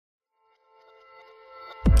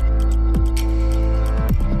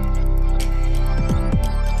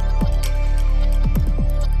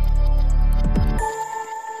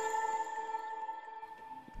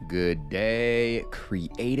Good day,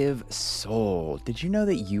 creative soul. Did you know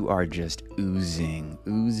that you are just oozing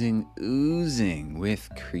with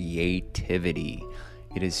creativity?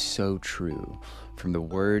 It is so true. From the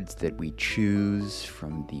words that we choose,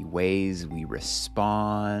 from the ways we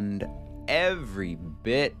respond, every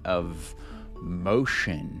bit of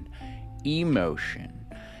motion, emotion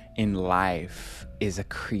in life is a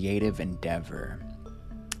creative endeavor.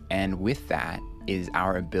 And with that is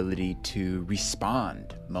our ability to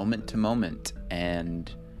respond moment to moment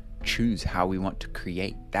and choose how we want to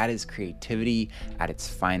create. That is creativity at its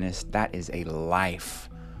finest. That is a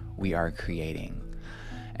life we are creating.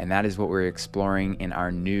 And that is what we're exploring in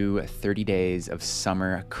our new 30 Days of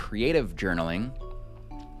Summer Creative Journaling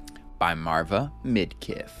by Marva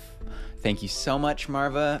Midkiff. Thank you so much,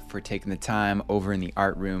 Marva, for taking the time over in the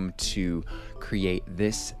art room to create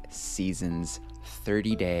this season's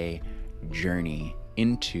 30-day journey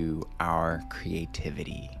into our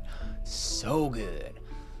creativity. So good.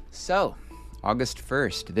 So, August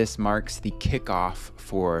 1st, this marks the kickoff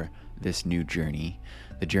for this new journey.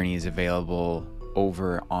 The journey is available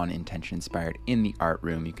over on Intention Inspired in the art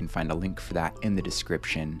room. You can find a link for that in the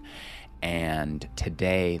description. And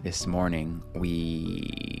today, this morning,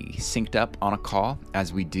 we synced up on a call,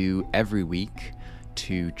 as we do every week,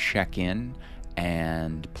 to check in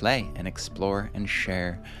and play and explore and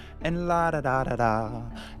share and la-da-da-da-da.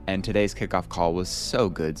 And today's kickoff call was so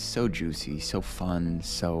good, so juicy, so fun,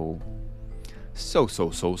 so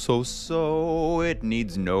it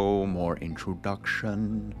needs no more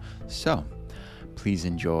introduction. So please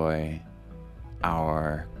enjoy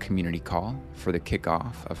our community call for the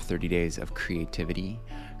kickoff of 30 Days of Creativity,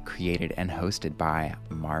 created and hosted by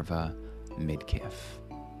Marva Midkiff.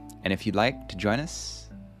 And if you'd like to join us,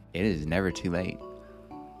 it is never too late.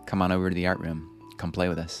 Come on over to the art room. Come play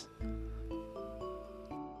with us.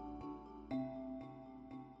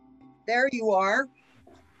 There you are.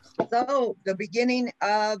 So, the beginning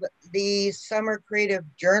of the Summer Creative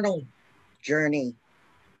Journal journey.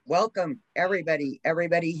 Welcome, everybody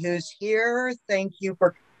who's here. Thank you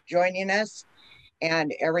for joining us.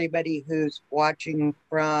 And everybody who's watching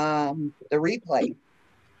from the replay.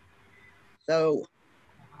 So,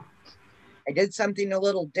 I did something a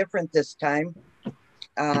little different this time.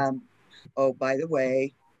 Oh, by the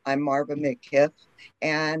way, I'm Marva Midkiff,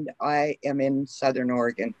 and I am in Southern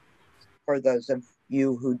Oregon, for those of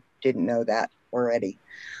you who didn't know that already.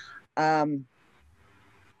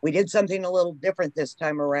 We did something a little different this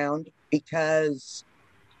time around because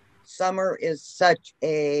summer is such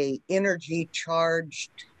a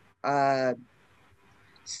energy-charged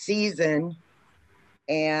season,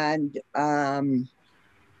 and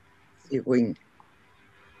see if we can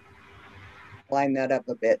line that up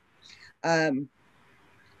a bit.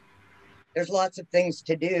 There's lots of things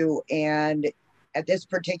to do, and at this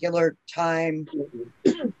particular time,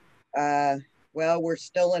 well, we're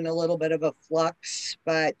still in a little bit of a flux,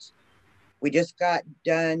 but we just got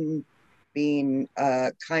done being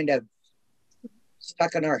kind of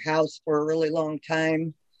stuck in our house for a really long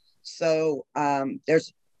time. So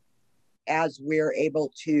as we're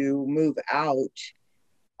able to move out,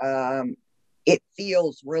 it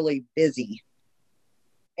feels really busy.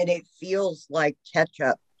 And it feels like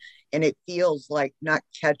ketchup. And it feels like not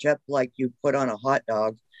ketchup like you put on a hot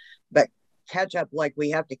dog, but ketchup like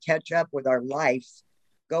we have to catch up with our lives,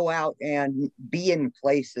 go out and be in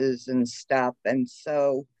places and stuff. And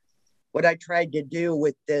so what I tried to do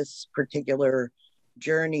with this particular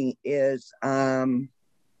journey is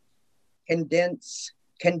condense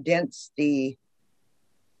the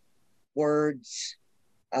words,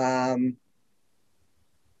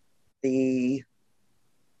 the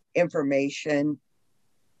information,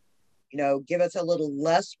 give us a little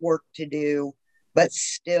less work to do, but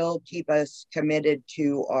still keep us committed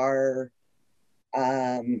to our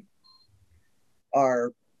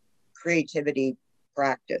creativity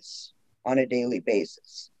practice on a daily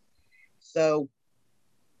basis. So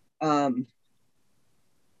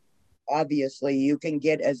obviously you can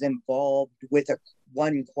get as involved with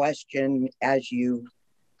one question as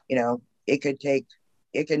it can take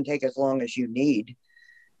as long as you need.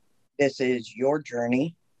 This is your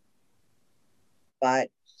journey, but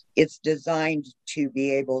it's designed to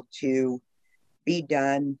be able to be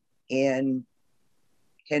done in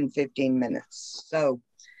 10-15 minutes. So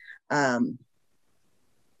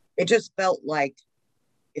it just felt like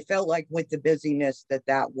with the busyness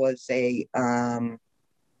that was and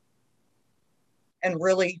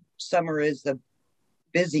really summer is the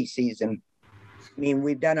busy season. I mean,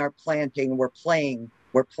 we've done our planting, we're playing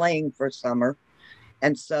for summer.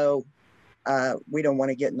 And so we don't want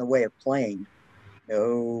to get in the way of playing.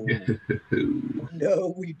 No,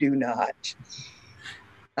 no, we do not.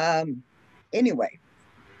 Anyway,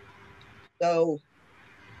 so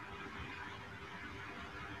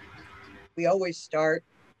we always start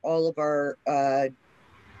all of our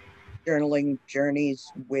journaling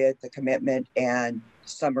journeys with a commitment, and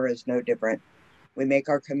summer is no different. We make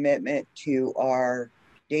our commitment to our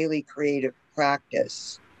daily creative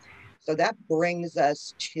practice. So that brings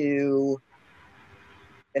us to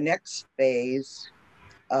the next phase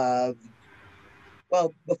of,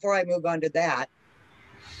 well, before I move on to that,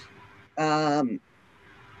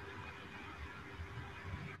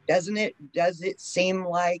 does it seem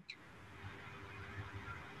like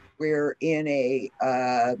we're in a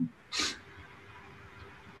kind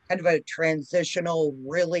of a transitional,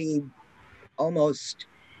 really almost,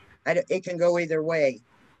 it can go either way,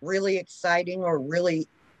 really exciting or really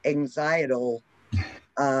anxietal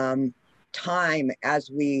time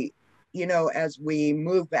as we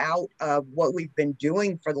move out of what we've been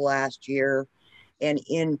doing for the last year and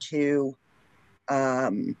into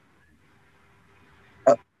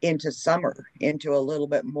summer, into a little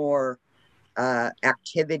bit more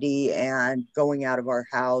activity and going out of our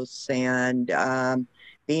house and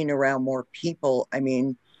being around more people. I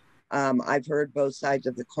mean, I've heard both sides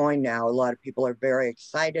of the coin now. A lot of people are very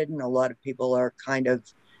excited and a lot of people are kind of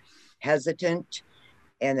hesitant,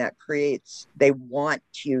 and that creates, they want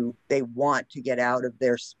to get out of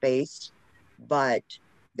their space, but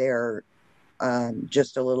they're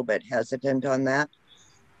just a little bit hesitant on that.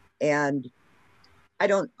 And I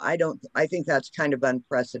think that's kind of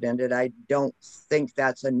unprecedented. I don't think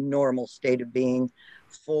that's a normal state of being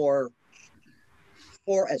for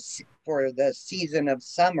the season of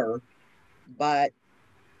summer, but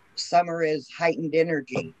summer is heightened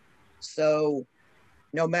energy. So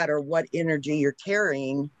no matter what energy you're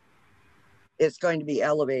carrying, it's going to be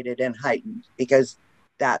elevated and heightened because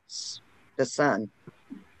that's the sun.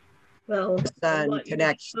 Well, the sun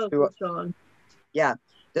connects to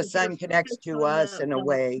the sun connects to us in a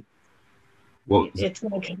way. Well, it's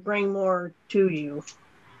going to bring more to you.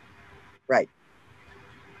 Right.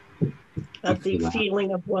 Of the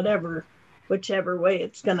feeling of whichever way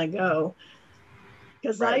it's going to go.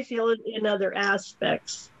 Because right. I feel it in other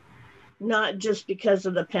aspects, not just because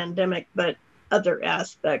of the pandemic, but other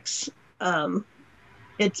aspects.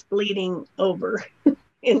 It's bleeding over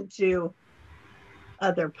into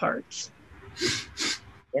other parts.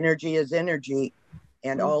 Energy is energy,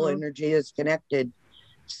 and all energy is connected.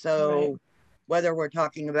 So whether we're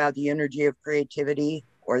talking about the energy of creativity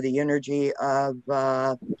or the energy of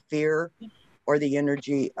fear or the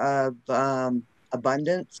energy of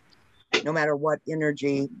abundance, no matter what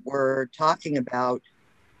energy we're talking about,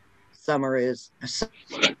 summer is...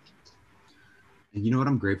 You know what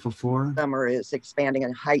I'm grateful for? Summer is expanding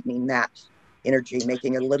and heightening that energy,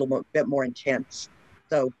 making it a little bit more intense.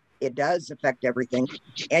 So it does affect everything.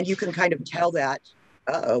 And you can kind of tell that,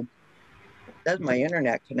 does my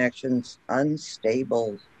internet connection's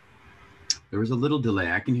unstable? There was a little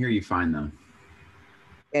delay. I can hear you fine, though.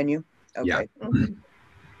 Can you? Okay. Yeah.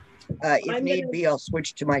 If need be, I'll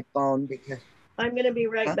switch to my phone because... I'm going to be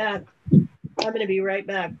right back.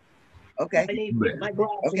 Okay. I need my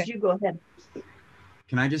glasses. Okay. You go ahead.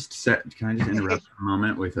 Can I just interrupt for a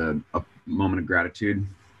moment with a moment of gratitude?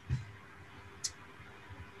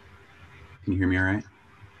 Can you hear me all right?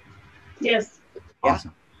 Yes.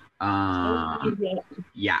 Awesome.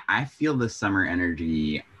 Yeah, I feel the summer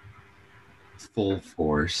energy full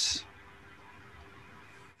force.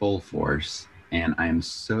 And I am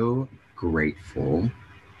so grateful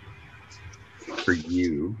for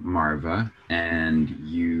you, Marva, and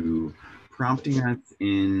you prompting us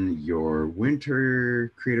in your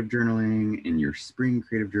winter creative journaling, in your spring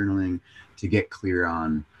creative journaling, to get clear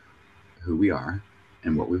on who we are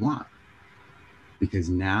and what we want. Because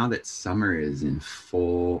now that summer is in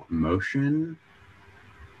full motion,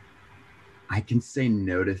 I can say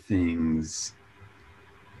no to things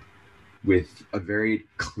with a very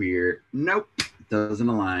clear, nope, doesn't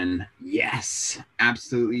align, yes,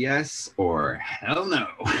 absolutely yes, or hell no.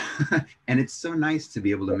 And it's so nice to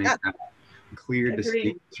be able to make that clear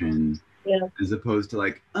distinction, as opposed to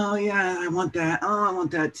like, oh yeah, I want that, oh I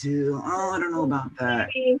want that too, oh I don't know about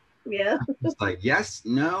that. Yeah. It's like yes,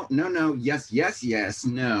 no, yes,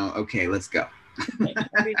 no, okay, let's go.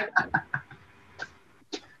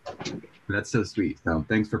 That's so sweet. So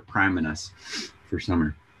thanks for priming us for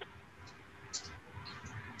summer.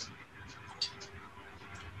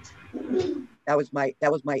 That was my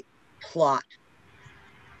plot.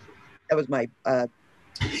 that was my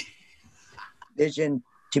vision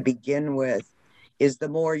to begin with, is the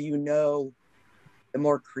more you know, the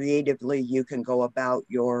more creatively you can go about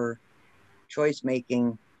your choice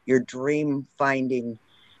making, your dream finding,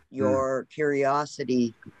 your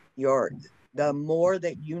curiosity, the more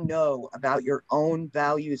that you know about your own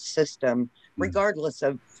value system, regardless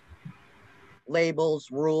of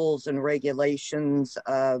labels, rules, and regulations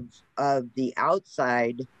of the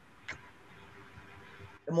outside,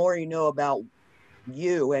 the more you know about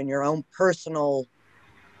you and your own personal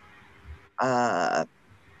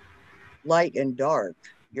light and dark,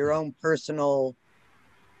 your own personal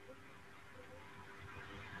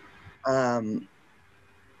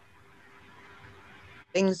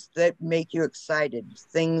things that make you excited,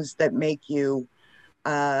 things that make you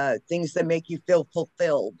feel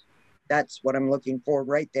fulfilled. That's what I'm looking for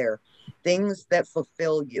right there. Things that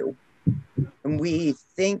fulfill you. And we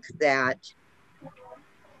think that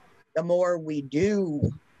the more we do,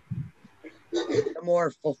 the more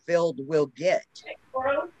fulfilled we'll get.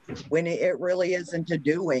 When it really isn't a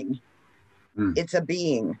doing, it's a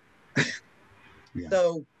being. Yeah.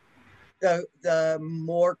 So the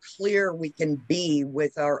more clear we can be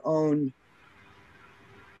with our own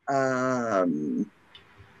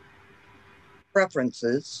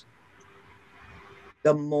preferences,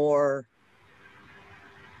 the more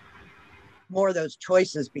those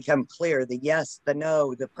choices become clear. The yes, the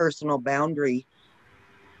no, the personal boundary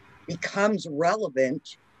becomes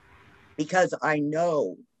relevant, because I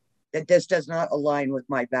know that this does not align with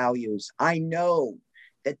my values. I know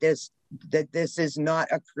that this is not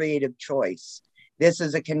a creative choice. This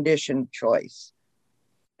is a conditioned choice.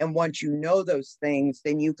 And once you know those things,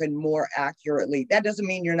 then you can more accurately, that doesn't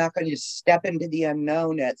mean you're not going to step into the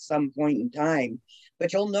unknown at some point in time,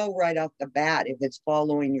 but you'll know right off the bat if it's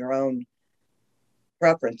following your own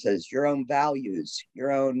preferences, your own values,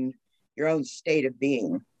 your own state of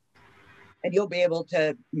being. And you'll be able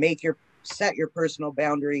to set your personal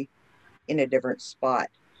boundary in a different spot.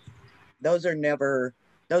 Those are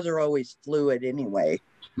always fluid anyway.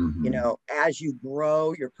 Mm-hmm. You know, as you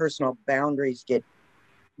grow, your personal boundaries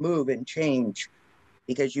move and change,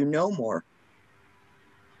 because you know more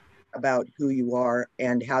about who you are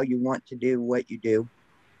and how you want to do what you do.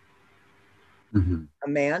 Mm-hmm.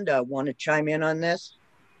 Amanda, want to chime in on this?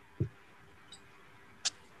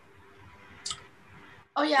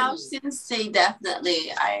 Oh yeah, I was gonna say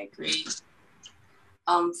definitely I agree.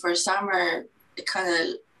 For summer, it kind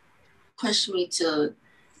of pushed me to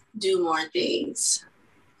do more things,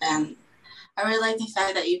 and I really like the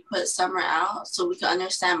fact that you put summer out so we can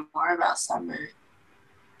understand more about summer,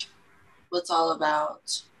 what's all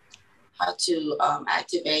about, how to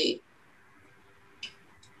activate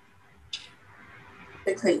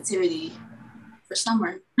the creativity for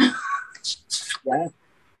summer. Yeah.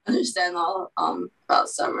 Understand all about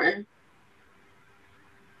summer.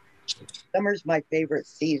 Summer's my favorite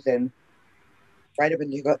season, right up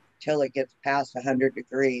until it gets past 100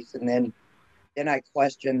 degrees, and then I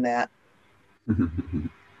question that.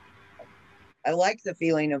 I like the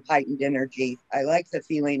feeling of heightened energy. I like the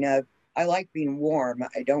feeling of, I like being warm.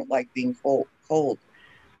 I don't like being cold.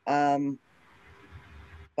 But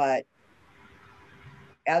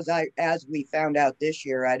as we found out this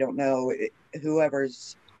year, I don't know,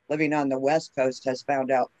 whoever's living on the West Coast has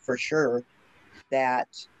found out for sure that,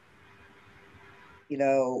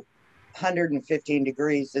 115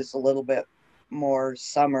 degrees is a little bit more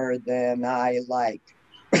summer than I like.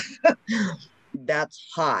 That's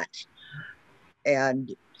hot.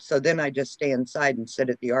 And so then I just stay inside and sit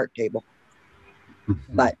at the art table.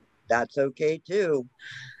 But that's okay too.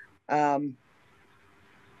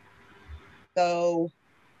 So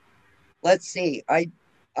let's see. I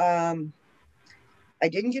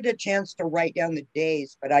didn't get a chance to write down the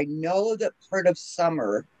days, but I know that part of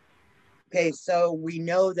summer. Okay, so we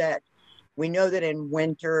know that in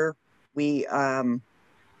winter we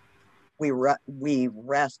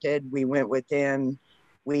rested, we went within,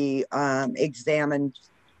 we examined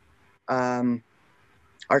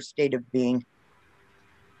our state of being.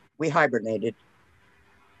 We hibernated,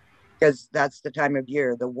 because that's the time of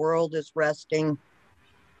year. The world is resting.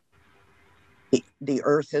 The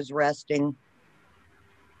earth is resting.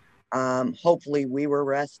 Hopefully we were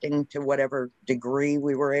resting to whatever degree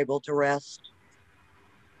we were able to rest.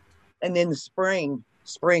 And then spring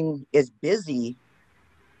is busy,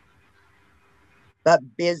 but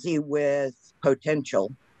busy with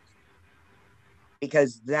potential,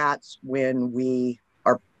 because that's when we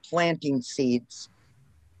are planting seeds,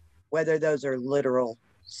 whether those are literal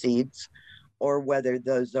seeds or whether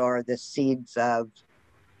those are the seeds of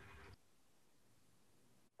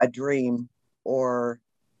a dream or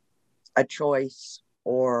a choice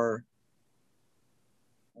or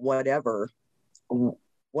whatever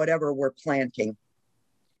we're planting.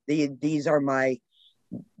 These are my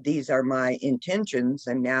intentions,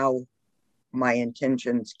 and now my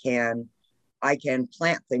intentions I can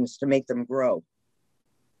plant things to make them grow.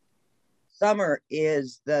 Summer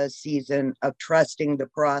is the season of trusting the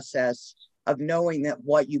process, of knowing that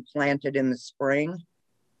what you planted in the spring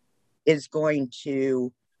is going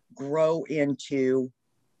to grow into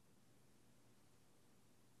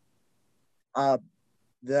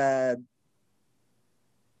the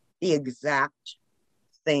exact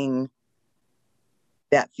thing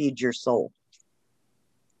that feeds your soul.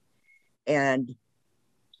 And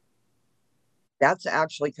that's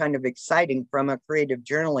actually kind of exciting from a creative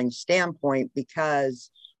journaling standpoint, because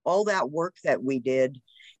all that work that we did,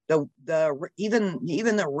 even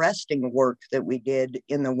the resting work that we did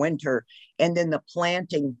in the winter, and then the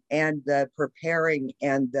planting and the preparing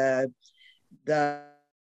and the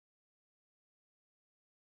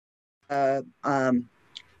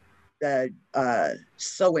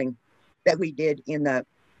sowing that we did in the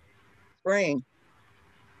spring,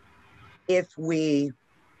 if we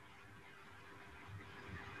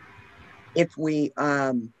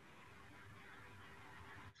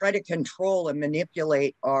try to control and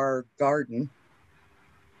manipulate our garden,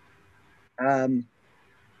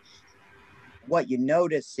 what you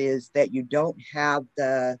notice is that you don't have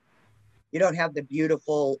the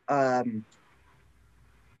beautiful biome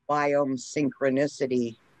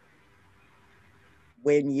synchronicity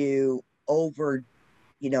when you overwater,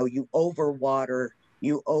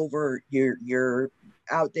 you're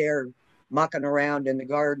out there mucking around in the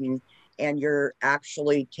garden, and you're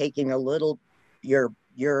actually taking a little,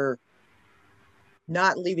 you're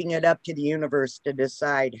not leaving it up to the universe to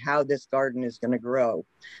decide how this garden is going to grow.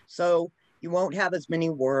 So you won't have as many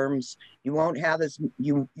worms, you won't have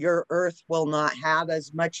your earth will not have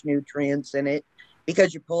as much nutrients in it,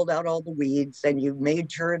 because you pulled out all the weeds and you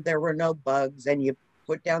made sure there were no bugs, and you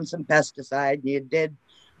put down some pesticide, and you did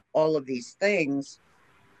all of these things.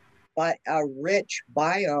 But a rich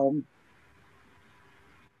biome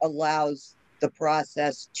allows the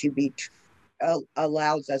process to be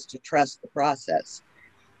allows us to trust the process.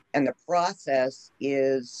 And the process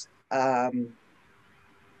is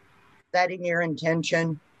setting your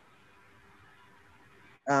intention.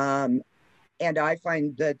 And I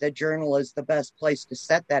find that the journal is the best place to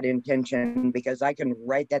set that intention, because I can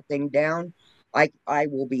write that thing down. It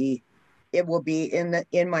will be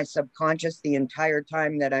in my subconscious the entire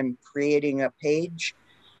time that I'm creating a page.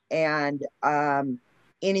 And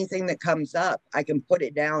anything that comes up, I can put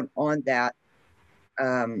it down on that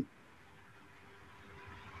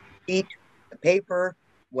sheet, the paper,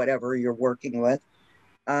 whatever you're working with.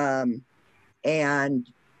 And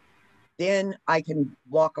then I can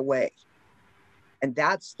walk away. And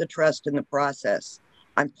that's the trust in the process.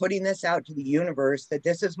 I'm putting this out to the universe that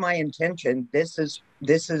this is my intention. This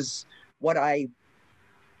is what I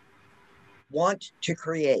want to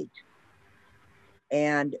create.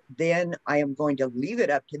 And then I am going to leave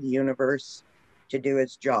it up to the universe to do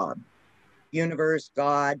its job. Universe,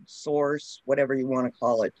 God, source, whatever you want to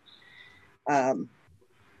call it. The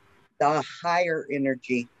higher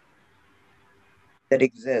energy that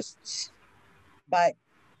exists. But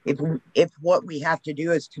if what we have to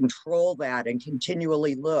do is control that and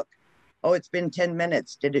continually look, oh, it's been 10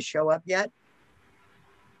 minutes. Did it show up yet?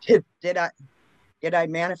 Did I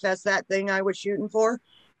manifest that thing I was shooting for?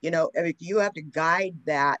 If you have to guide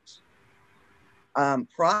that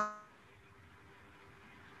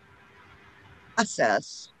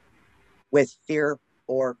process with fear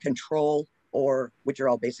or control, or which are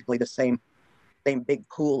all basically the same big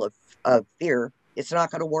pool of fear, it's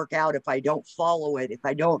not going to work out if I don't follow it, if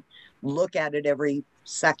I don't look at it every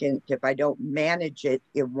second, if I don't manage it,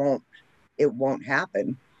 it won't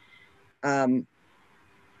happen.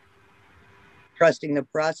 Trusting the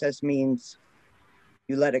process means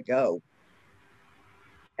you let it go,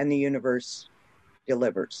 and the universe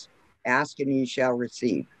delivers. Ask and you shall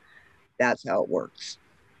receive. That's how it works.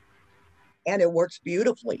 And it works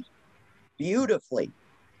beautifully. Beautifully.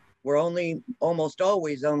 We're almost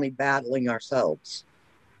always only battling ourselves.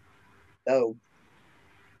 So,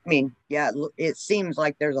 it seems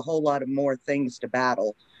like there's a whole lot of more things to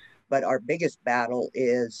battle, but our biggest battle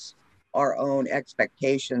is our own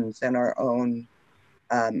expectations and our own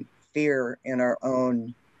fear and our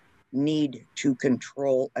own need to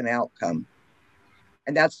control an outcome.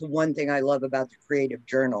 And that's the one thing I love about the creative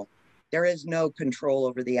journal. There is no control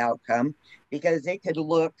over the outcome, because it could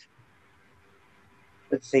look,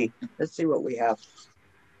 let's see what we have.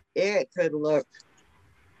 It could look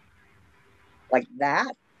like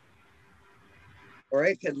that, Or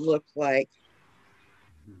it could look like,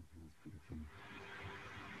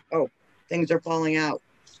 oh, things are falling out.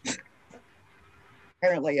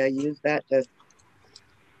 Apparently I use that to,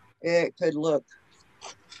 it could look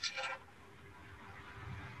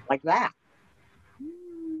like that.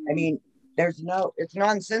 I mean, it's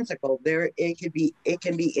nonsensical. It can be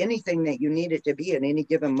anything that you need it to be at any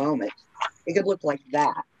given moment. It could look like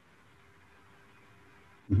that.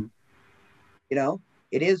 Mm-hmm. You know,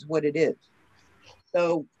 it is what it is.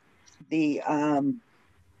 So the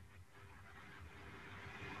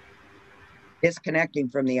disconnecting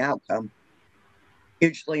from the outcome,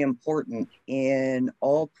 hugely important in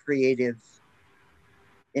all creative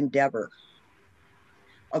endeavor.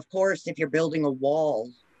 Of course, if you're building a wall,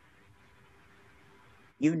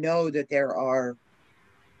 you know that there are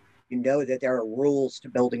rules to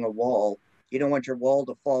building a wall. You don't want your wall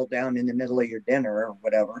to fall down in the middle of your dinner or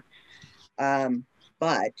whatever.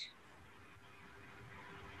 But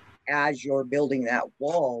as you're building that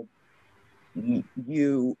wall,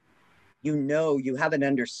 you have an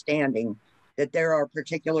understanding that there are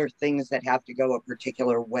particular things that have to go a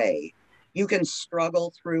particular way. You can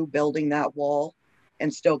struggle through building that wall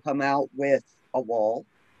and still come out with a wall,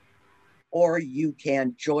 or you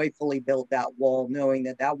can joyfully build that wall knowing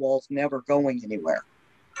that that wall's never going anywhere.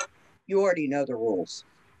 You already know the rules.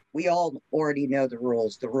 We all already know the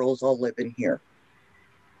rules. The rules all live in here.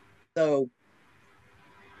 So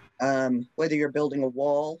whether you're building a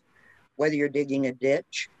wall, whether you're digging a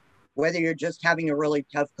ditch, whether you're just having a really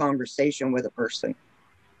tough conversation with a person,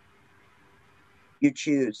 you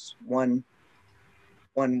choose one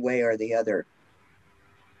way or the other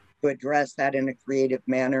to address that in a creative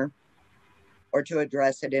manner, or to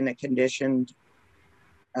address it in a conditioned,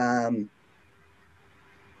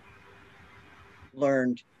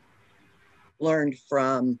 learned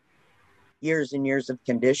from years and years of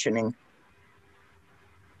conditioning.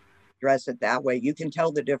 Address it that way. You can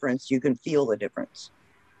tell the difference. You can feel the difference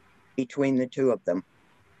between the two of them.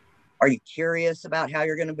 Are you curious about how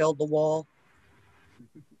you're going to build the wall?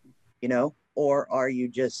 You know, or do you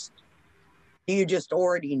just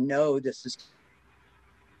already know this is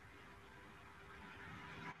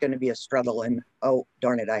going to be a struggle, and oh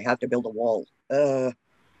darn it, I have to build a wall. Can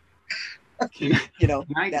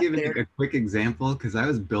I give a quick example? Because I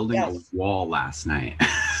was building a wall last night.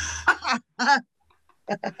 Oh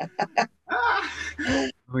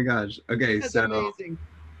my gosh. Okay, that's so amazing.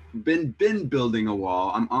 Been building a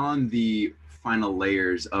wall. I'm on the final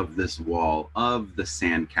layers of this wall of the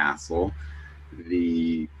sandcastle,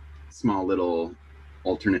 the small little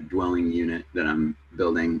alternate dwelling unit that I'm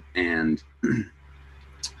building, and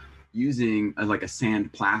using like a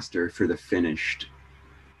sand plaster for the finished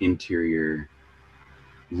interior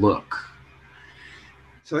look.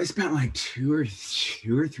 So I spent like two or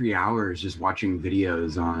 3 hours just watching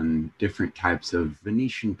videos on different types of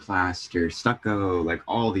Venetian plaster, stucco, like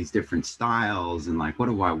all these different styles, and like, what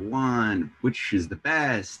do I want? Which is the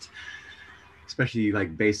best? Especially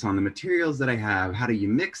like based on the materials that I have. How do you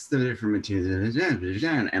mix the different materials?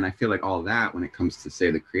 And I feel like all that, when it comes to,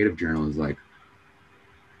 say, the creative journal, is like,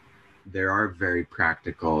 there are very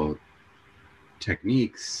practical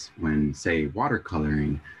techniques when, say,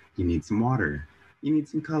 watercoloring. You need some water. You need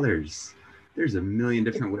some colors. There's a million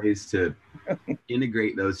different ways to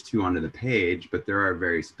integrate those two onto the page, but there are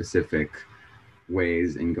very specific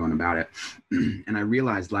ways in going about it. And I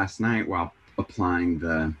realized last night while applying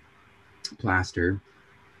the plaster,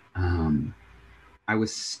 I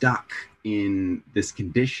was stuck in this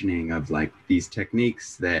conditioning of like these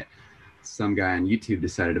techniques that some guy on YouTube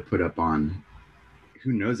decided to put up on,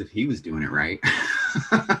 who knows if he was doing it right.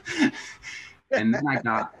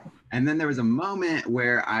 And then there was a moment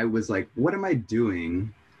where I was like, what am I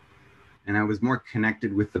doing? And I was more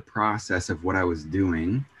connected with the process of what I was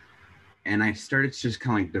doing. And I started to just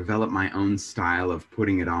kind of like develop my own style of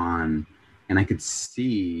putting it on. And I could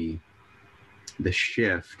see the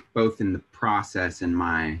shift both in the process and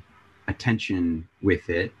my attention with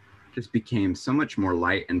it just became so much more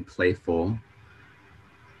light and playful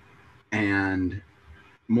and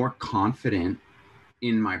more confident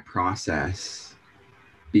in my process,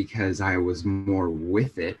 because I was more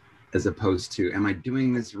with it, as opposed to, am I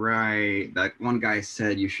doing this right? Like one guy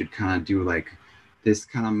said, you should kind of do like this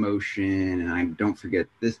kind of motion, and I don't forget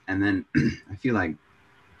this. And then I feel like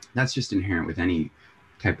that's just inherent with any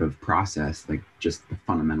type of process, like just the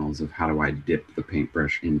fundamentals of how do I dip the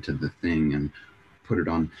paintbrush into the thing and put it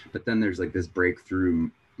on. But then there's like this breakthrough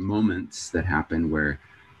moments that happen where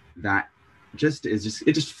that it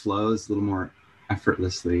just flows a little more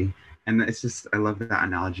effortlessly. And it's just, I love that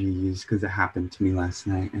analogy you used because it happened to me last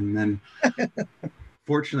night. And then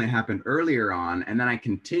fortunately happened earlier on, and then I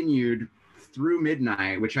continued through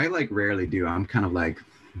midnight, which I like rarely do. I'm kind of like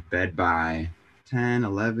bed by 10,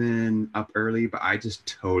 11, up early, but I just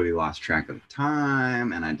totally lost track of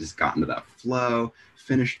time, and I just got into that flow,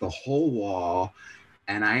 finished the whole wall,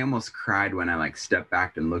 and I almost cried when I like stepped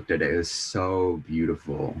back and looked at it. It was so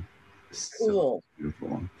beautiful. Cool. So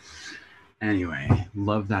beautiful. Anyway,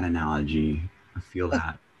 love that analogy. I feel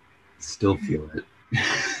that. Still feel it.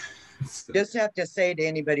 So, Just have to say to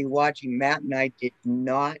anybody watching, Matt and I did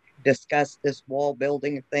not discuss this wall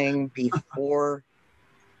building thing before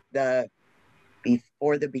the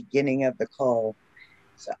beginning of the call.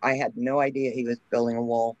 So I had no idea he was building a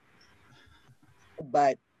wall.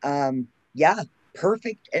 But yeah,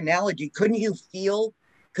 perfect analogy. Couldn't you feel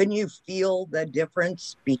the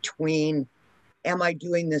difference between, am I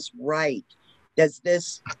doing this right? Am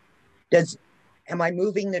I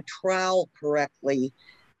moving the trowel correctly?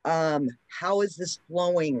 How is this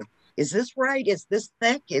flowing? Is this right? Is this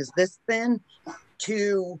thick? Is this thin?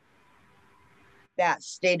 To that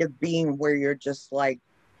state of being where you're just like,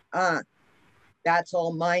 that's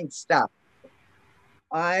all mine stuff.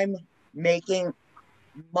 I'm making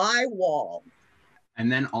my wall.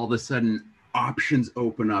 and then all of a sudden, options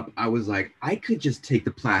open up. I was like, I could just take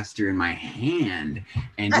the plaster in my hand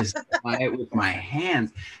and just apply it with my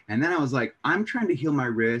hands. And then I was like, I'm trying to heal my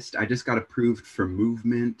wrist. I just got approved for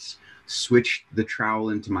movement, switched the trowel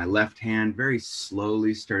into my left hand, very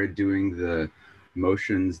slowly started doing the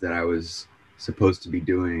motions that I was supposed to be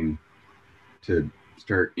doing to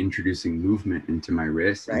start introducing movement into my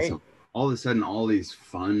wrist. Right. And so all of a sudden, all these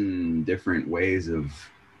fun, different ways of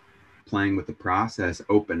playing with the process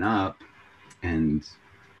open up. And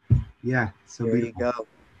yeah, so there beautiful. you go.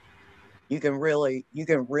 You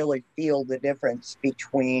can really feel the difference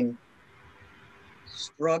between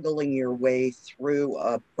struggling your way through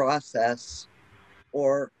a process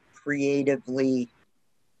or creatively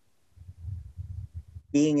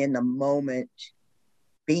being in the moment,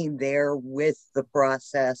 being there with the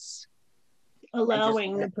process.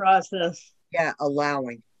 Allowing the process. Yeah,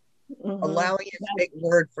 allowing. Mhm. Allowing is a big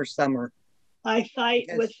word for summer. I fight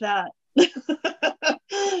Yes. with that.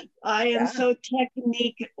 I am Yeah. so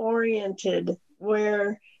technique oriented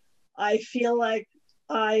where I feel like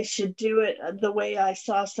I should do it the way I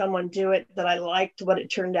saw someone do it, that I liked what it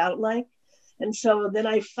turned out like. And so then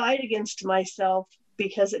I fight against myself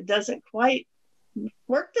because it doesn't quite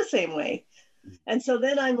work the same way. And so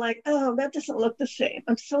then I'm like, oh, that doesn't look the same.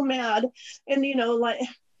 I'm so mad. And like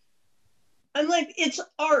I'm like, it's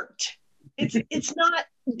art. It's not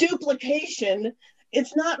duplication.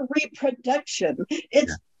 It's not reproduction.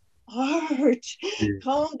 It's art. Yeah.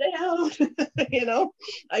 Calm down.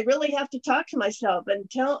 I really have to talk to myself and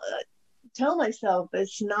tell myself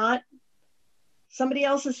it's not somebody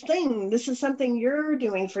else's thing. This is something you're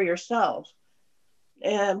doing for yourself.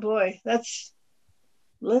 And boy, that's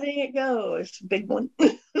letting it go. It's a big one.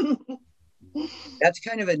 That's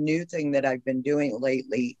kind of a new thing that I've been doing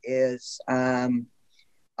lately is I'm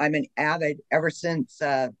an avid, ever since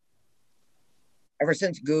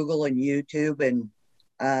Google and YouTube and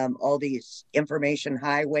all these information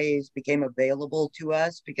highways became available to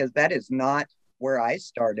us, because that is not where I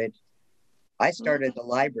started. I started the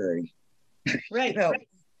library. Right. Right.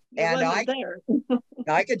 And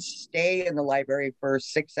I could stay in the library for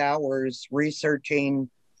 6 hours researching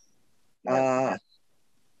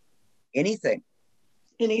anything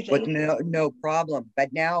with no problem.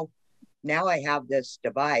 But now I have this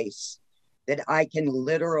device that I can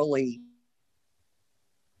literally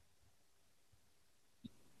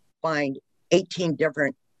find 18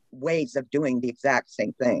 different ways of doing the exact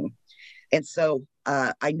same thing. And so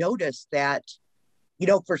I noticed that,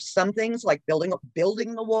 for some things like building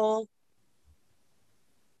the wall,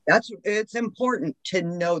 it's important to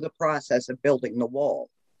know the process of building the wall.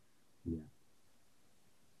 Yeah.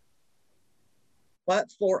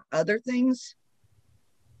 But for other things,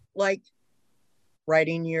 like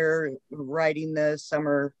writing the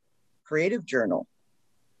summer creative journal,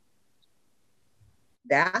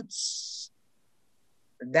 that's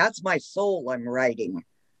my soul I'm writing.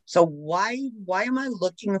 So why am I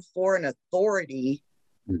looking for an authority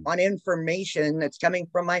on information that's coming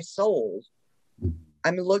from my soul?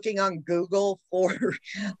 I'm looking on Google for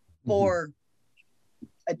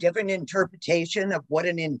a different interpretation of what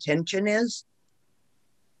an intention is.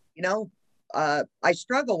 I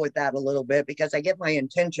struggle with that a little bit because I get my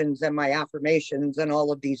intentions and my affirmations and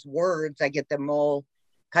all of these words, I get them all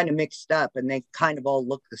kind of mixed up and they kind of all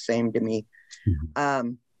look the same to me.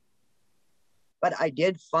 But I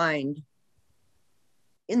did find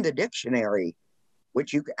in the dictionary,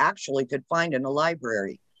 which you actually could find in a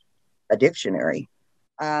library, a dictionary,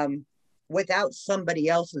 without somebody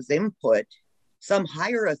else's input, some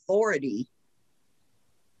higher authority,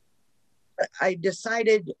 I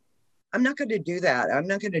decided I'm not going to do that. I'm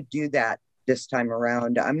not going to do that this time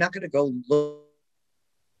around. I'm not going to go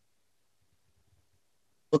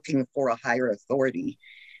looking for a higher authority,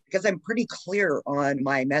 because I'm pretty clear on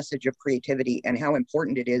my message of creativity and how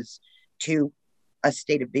important it is to a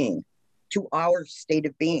state of being, to our state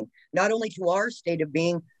of being, not only to our state of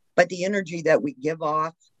being, but the energy that we give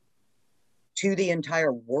off to the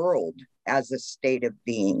entire world as a state of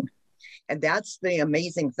being. And that's the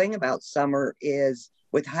amazing thing about summer, is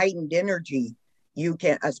with heightened energy, you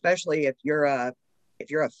can, especially if you're a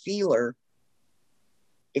feeler,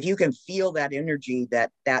 if you can feel that energy,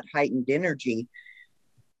 that heightened energy,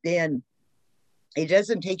 then it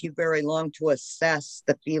doesn't take you very long to assess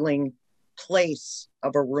the feeling place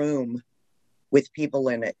of a room with people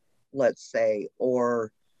in it, let's say,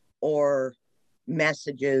 or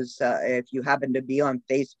messages. If you happen to be on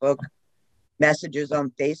Facebook, messages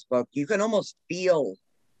on Facebook, you can almost feel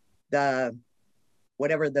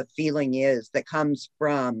whatever the feeling is that comes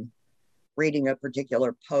from reading a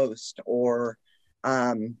particular post or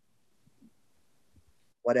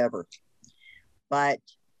whatever. But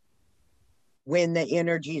when the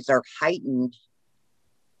energies are heightened,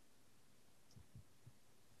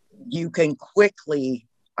 you can quickly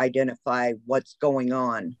identify what's going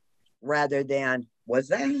on, rather than, was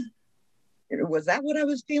that what I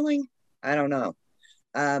was feeling? I don't know.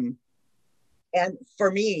 And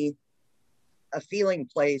for me, a feeling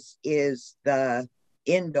place is the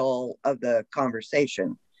end all of the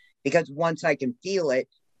conversation, because once I can feel it,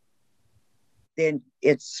 then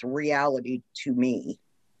it's reality to me.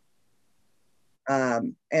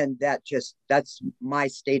 And that's my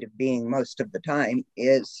state of being most of the time,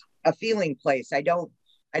 is a feeling place. I don't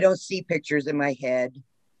see pictures in my head.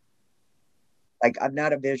 Like, I'm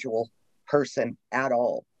not a visual person at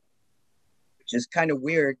all, which is kind of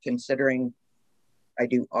weird considering I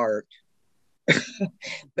do art.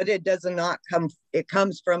 But it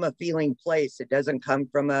comes from a feeling place. It doesn't come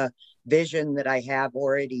from a vision that I have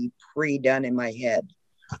already pre-done in my head.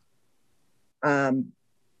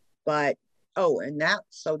 But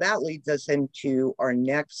that leads us into our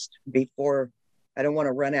next, before, I don't want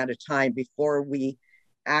to run out of time, before we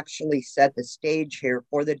actually set the stage here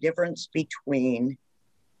for the difference between,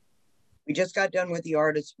 we just got done with the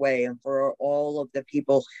Artist's Way, and for all of the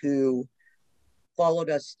people who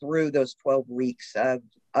followed us through those 12 weeks of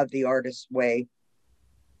the Artist's Way,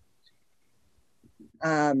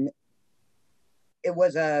 it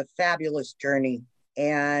was a fabulous journey.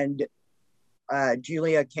 And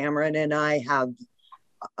Julia Cameron and I have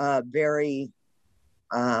very,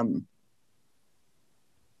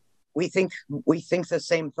 we think the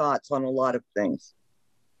same thoughts on a lot of things.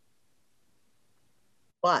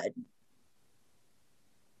 But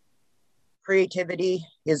creativity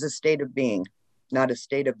is a state of being, not a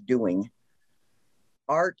state of doing.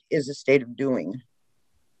 Art is a state of doing.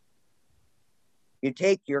 You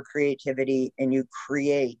take your creativity and you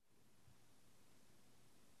create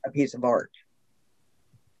a piece of art.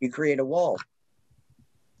 You create a wall.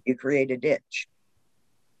 You create a ditch,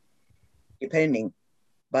 depending.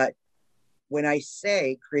 But when I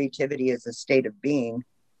say creativity is a state of being,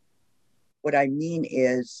 what I mean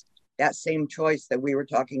is that same choice that we were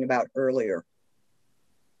talking about earlier.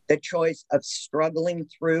 The choice of struggling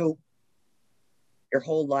through your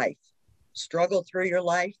whole life. Struggle through your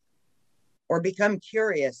life, or become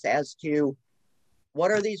curious as to, what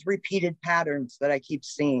are these repeated patterns that I keep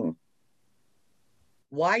seeing?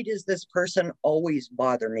 Why does this person always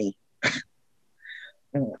bother me?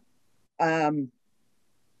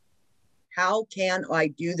 How can I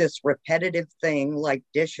do this repetitive thing like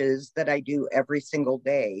dishes that I do every single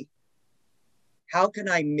day? How can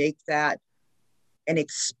I make that an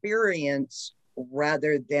experience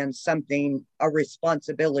rather than a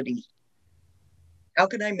responsibility? How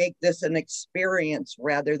can I make this an experience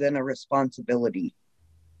rather than a responsibility?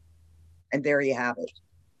 And there you have it.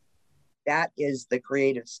 That is the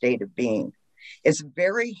creative state of being. It's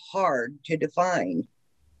very hard to define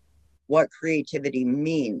what creativity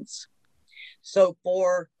means. So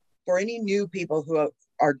for any new people who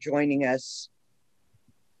are joining us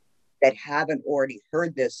that haven't already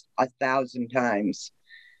heard this 1,000 times,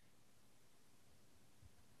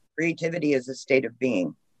 creativity is a state of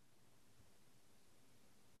being.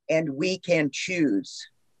 And we can choose.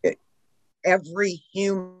 Every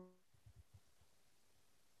human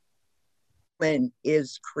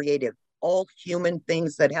is creative. All human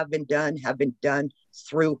things that have been done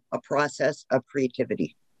through a process of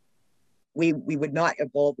creativity. We would not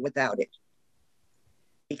evolve without it,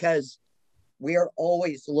 because We are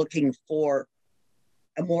always looking for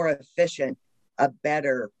a more efficient, a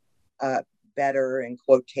better, better in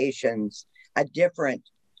quotations, a different,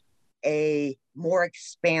 a more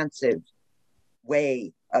expansive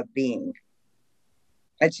way of being.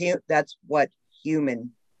 That's what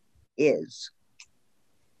human is.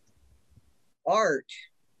 Art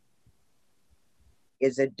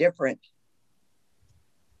is a different.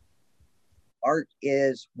 Art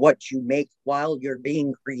is what you make while you're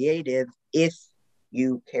being creative, if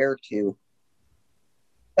you care to.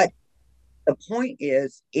 But the point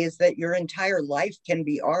is that your entire life can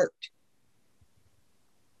be art.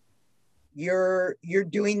 You're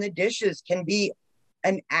doing the dishes can be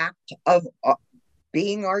an act of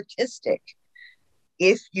being artistic,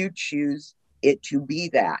 if you choose it to be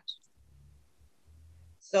that.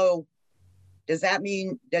 So does that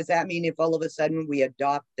mean if all of a sudden we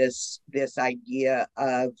adopt this idea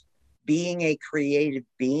of being a creative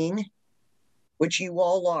being, which you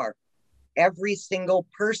all are, every single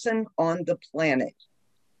person on the planet,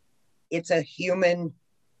 it's a human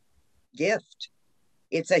gift.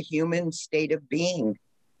 It's a human state of being.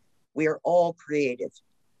 We are all creative.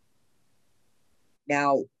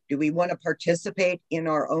 Now, do we want to participate in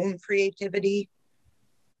our own creativity,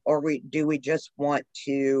 or do we just want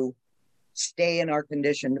to stay in our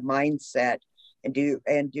conditioned mindset and do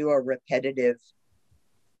a repetitive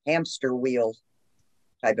hamster wheel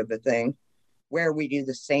type of a thing, where we do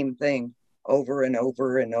the same thing over and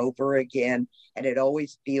over and over again, and it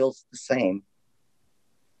always feels the same?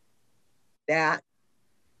 That's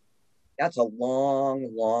a long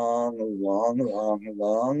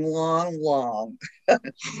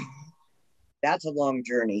that's a long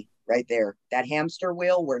journey right there. That hamster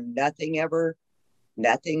wheel where nothing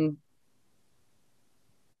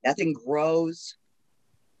grows,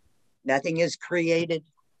 nothing is created.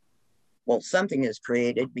 Well, something is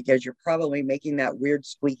created, because you're probably making that weird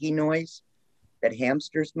squeaky noise that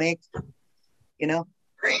hamsters make, you know,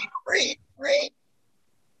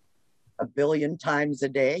 a billion times a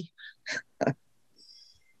day.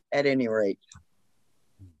 At any rate,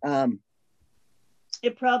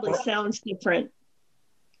 it probably sounds different.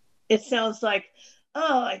 It sounds like,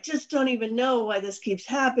 oh, I just don't even know why this keeps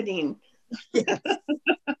happening. Yes.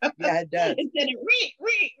 Yeah, it does. Instead of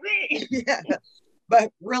yeah,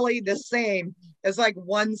 but really the same. It's like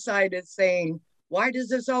one side is saying, why does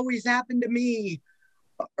this always happen to me?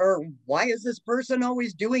 Or why is this person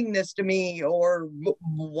always doing this to me? Or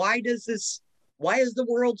why is the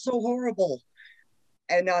world so horrible?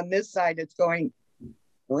 And on this side, it's going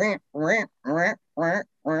like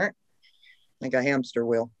a hamster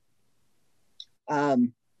wheel.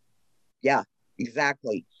 Yeah,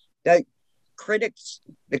 exactly. The critics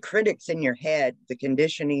in your head, the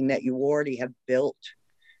conditioning that you already have built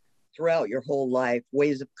throughout your whole life,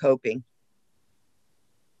 ways of coping.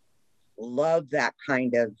 Love that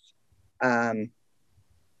kind of,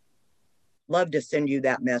 love to send you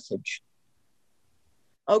that message.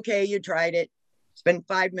 Okay, you tried it. It's been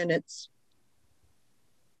 5 minutes.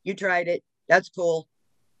 You tried it. That's cool.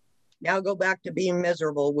 Now go back to being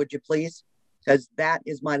miserable, would you please? Because that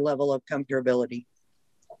is my level of comfortability.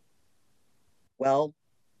 Well,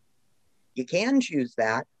 you can choose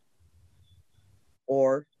that.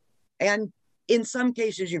 And in some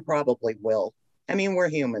cases, you probably will. I mean, we're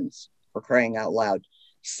humans, for crying out loud.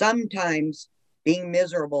 Sometimes being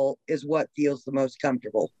miserable is what feels the most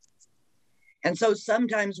comfortable. And so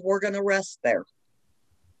sometimes we're going to rest there.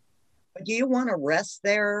 But do you want to rest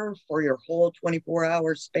there for your whole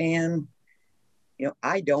 24-hour span? You know,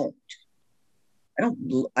 I don't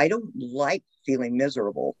like feeling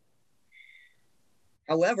miserable.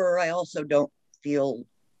 However, I also don't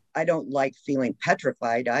like feeling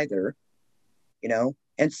petrified either, you know?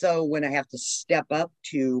 And so when I have to step up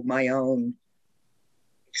to my own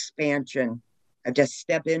expansion, I just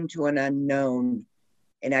step into an unknown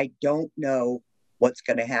and I don't know what's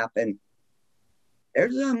going to happen.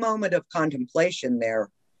 There's a moment of contemplation there,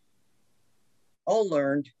 all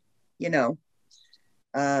learned, you know,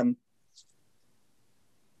 and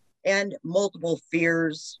multiple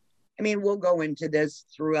fears. I mean, we'll go into this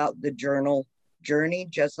throughout the journal journey,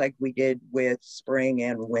 just like we did with spring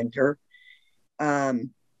and winter. But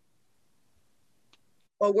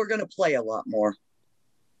we're going to play a lot more,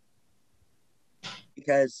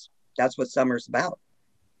 because that's what summer's about.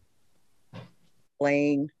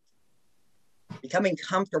 Playing, becoming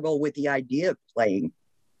comfortable with the idea of playing.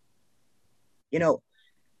 You know,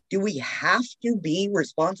 do we have to be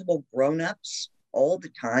responsible grown-ups all the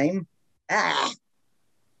time?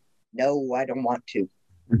 No, I don't want to.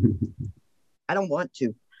 I don't want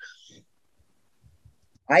to.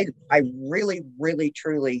 I really, really,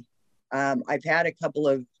 truly, I've had a couple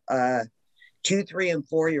of 2, 3, and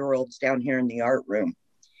 4-year-olds down here in the art room,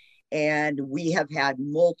 and we have had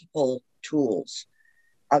multiple tools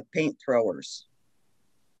of paint throwers.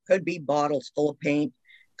 Could be bottles full of paint,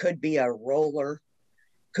 could be a roller,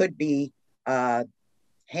 could be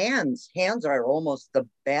hands. Hands are almost the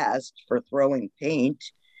best for throwing paint.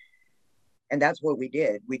 And that's what we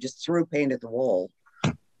did. We just threw paint at the wall.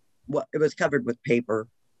 Well, it was covered with paper,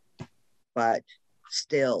 but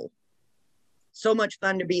still, so much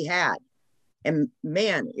fun to be had. And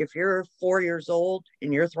man, if you're 4 years old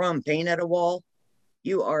and you're throwing paint at a wall,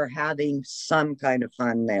 you are having some kind of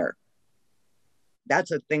fun there.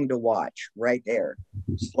 That's a thing to watch right there.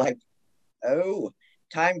 It's like, oh,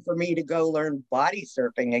 time for me to go learn body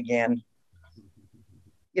surfing again.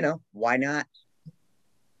 You know, why not?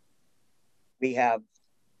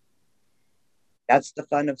 That's the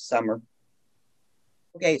fun of summer.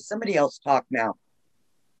 Okay, somebody else talk now.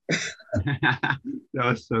 That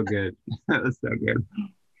was so good. That was so good.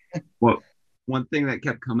 Well, one thing that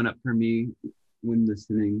kept coming up for me when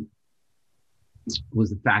listening was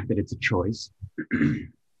the fact that it's a choice.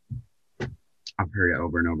 I've heard it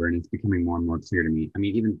over and over, and it's becoming more and more clear to me. I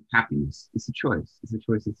mean, even happiness, it's a choice. It's a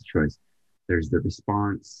choice. It's a choice. There's the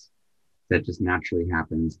response that just naturally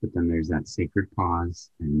happens, but then there's that sacred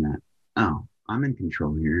pause and that, oh, I'm in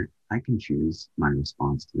control here. I can choose my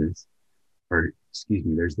response to this. Or, excuse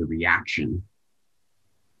me, there's the reaction.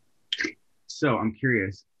 So I'm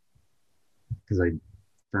curious, because I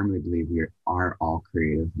firmly believe we are all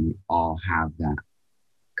creative and we all have that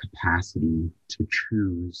capacity to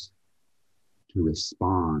choose to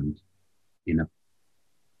respond in a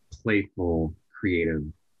playful, creative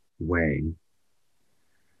way.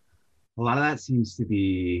 A lot of that seems to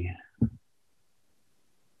be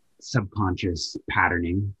subconscious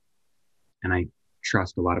patterning. And I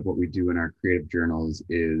trust a lot of what we do in our creative journals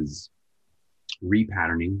is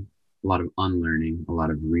repatterning, a lot of unlearning, a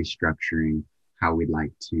lot of restructuring how we'd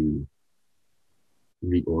like to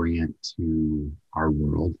reorient to our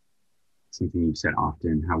world. Something you've said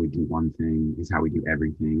often, how we do one thing is how we do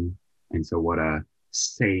everything. And so what a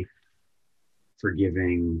safe,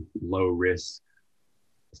 forgiving, low risk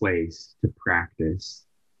place to practice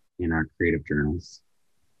in our creative journals.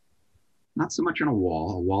 Not so much on a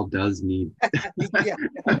wall. A wall does need. Yeah,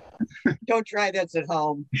 no. Don't try this at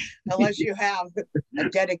home unless you have a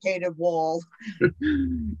dedicated wall.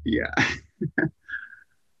 Yeah.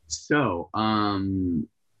 So, I'm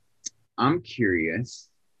curious,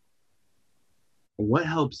 what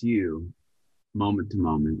helps you moment to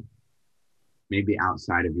moment, maybe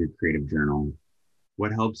outside of your creative journal?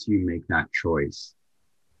 What helps you make that choice?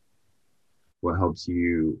 What helps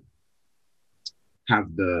you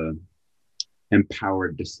have the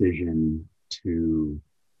empowered decision to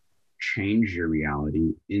change your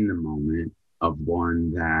reality in the moment of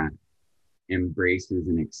one that embraces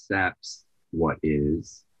and accepts what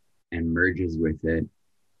is and merges with it,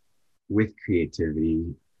 with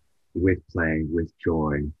creativity, with play, with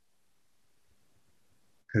joy?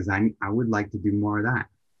 Because I would like to do more of that.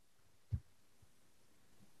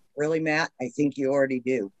 Really, Matt? I think you already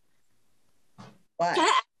do. But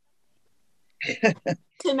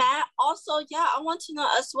to Matt, also, yeah, I want to know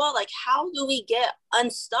as well, like, how do we get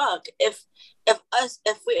unstuck? If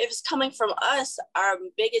it's coming from us, our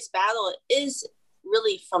biggest battle is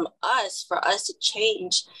really from us, for us to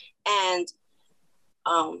change. And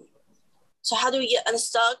so how do we get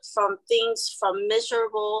unstuck from things from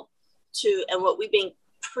miserable to, and what we've been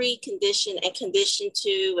preconditioned and conditioned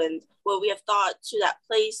to, and what we have thought, to that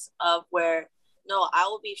place of where, no, I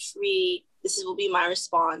will be free. This will be my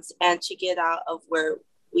response, and to get out of where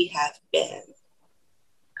we have been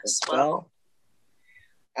as well.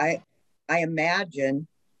 I imagine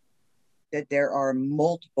that there are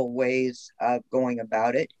multiple ways of going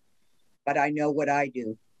about it, but I know what I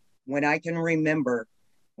do. When I can remember,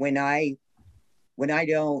 when I haven't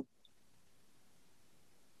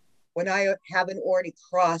already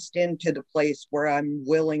crossed into the place where I'm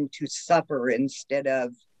willing to suffer instead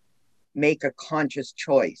of make a conscious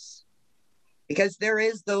choice. Because there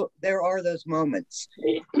are those moments.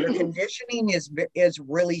 Your conditioning is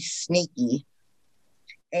really sneaky,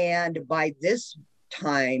 and by this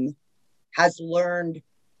time has learned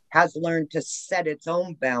to set its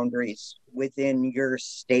own boundaries within your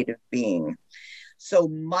state of being. So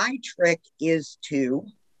my trick is to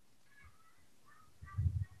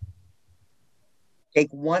take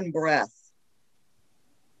one breath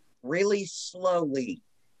really slowly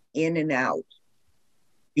in and out.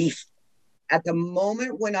 At the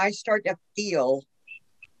moment when I start to feel,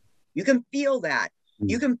 you can feel that.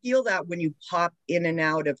 You can feel that when you pop in and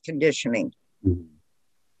out of conditioning.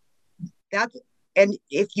 that's, and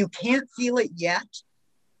if you can't feel it yet,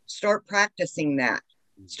 start practicing that.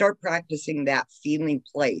 Start practicing that feeling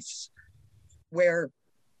place where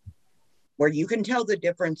you can tell the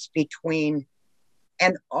difference between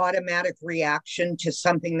an automatic reaction to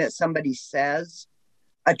something that somebody says,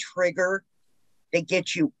 a trigger that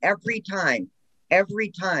gets you every time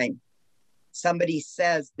somebody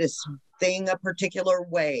says this thing a particular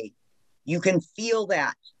way, you can feel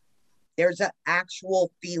that. There's an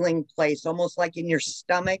actual feeling place, almost like in your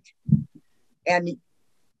stomach. And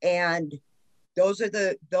those are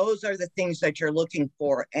the things that you're looking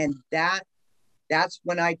for. And that's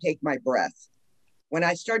when I take my breath. When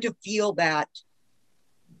I start to feel that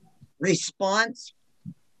response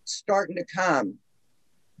starting to come,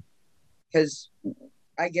 because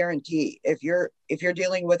I guarantee if you're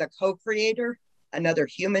dealing with a co-creator, another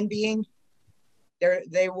human being,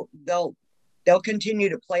 they'll continue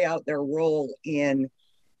to play out their role in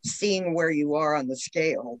seeing where you are on the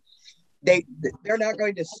scale. They're not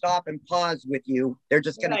going to stop and pause with you. They're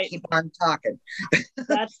just going to keep on talking.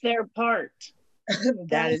 That's their part.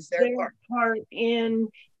 That's their part in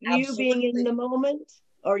you being in the moment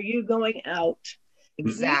or you going out.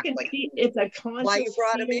 Exactly. You can see it's a conscious. Why you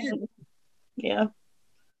brought them in? Yeah.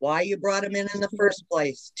 Why you brought them in the first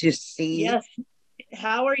place, to see. Yes.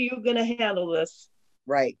 How are you going to handle this?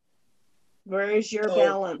 Right. Where is your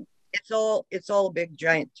balance? It's all a big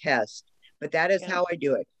giant test, but that is how I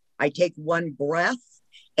do it. I take one breath,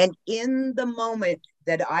 and in the moment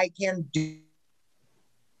that I can do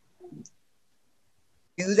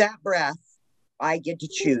that breath, I get to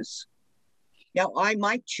choose. Now, I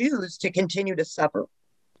might choose to continue to suffer.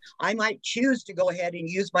 I might choose to go ahead and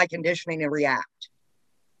use my conditioning and react.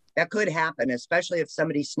 That could happen, especially if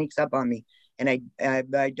somebody sneaks up on me and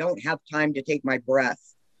I don't have time to take my breath.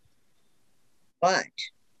 But,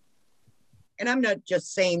 and I'm not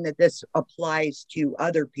just saying that this applies to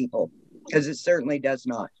other people, because it certainly does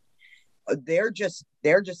not. They're just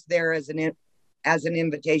there as an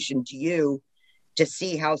invitation to you to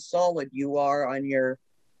see how solid you are on your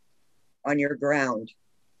ground.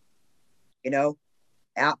 You know,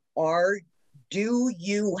 do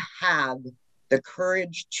you have the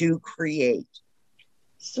courage to create?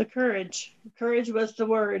 So courage was the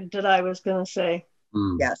word that I was going to say.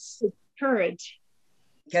 Yes. Courage.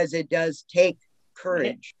 Because it does take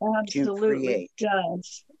courage to create.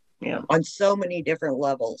 Does. Yeah. On so many different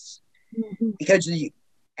levels. Mm-hmm. Because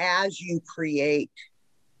as you create,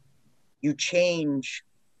 you change,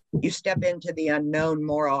 you step into the unknown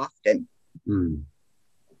more often. Mm.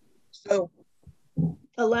 So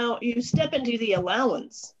you step into the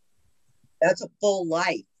allowance. That's a full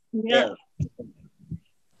life. Yeah.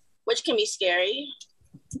 Which can be scary.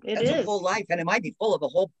 That's a full life, and it might be full of a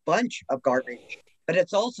whole bunch of garbage, but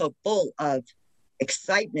it's also full of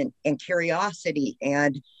excitement and curiosity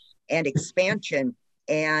and expansion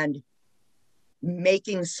and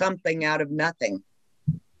making something out of nothing.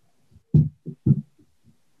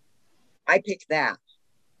 I pick that.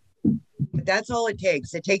 But that's all it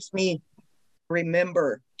takes. It takes me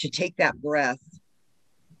remember to take that breath,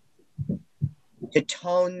 to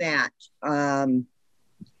tone that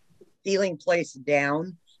feeling place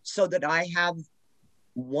down, so that I have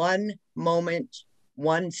one moment,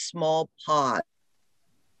 one small pause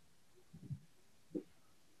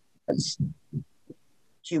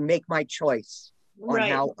to make my choice on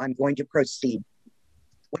how I'm going to proceed.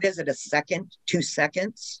 What is it, a second, 2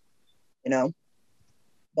 seconds? You know,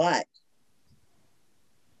 but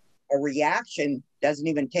a reaction doesn't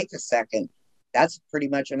even take a second. That's pretty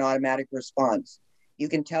much an automatic response. You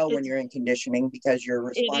can tell when you're in conditioning because your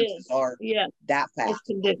responses are that fast. It's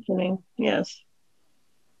conditioning, yes.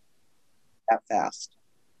 That fast.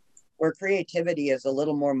 Where creativity is a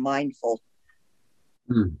little more mindful.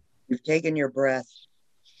 You've taken your breath.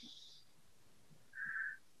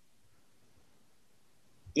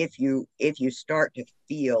 If you start to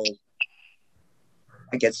feel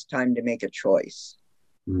like it's time to make a choice.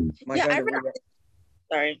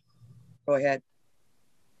 Sorry. Go ahead.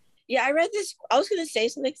 Yeah, I read this. I was going to say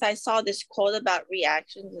something because I saw this quote about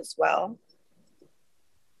reactions as well.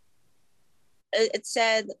 It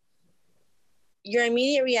said, your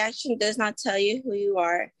immediate reaction does not tell you who you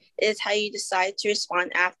are. It is how you decide to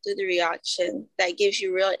respond after the reaction that gives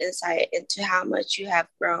you real insight into how much you have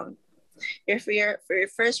grown. Your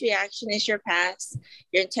first reaction is your past.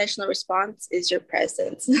 Your intentional response is your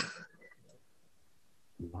present.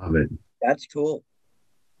 Love it. That's cool.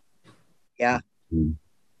 Yeah.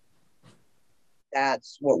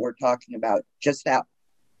 That's what we're talking about. Just that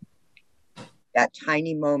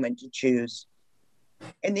tiny moment to choose.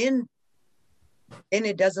 And then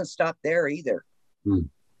it doesn't stop there either.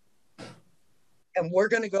 And we're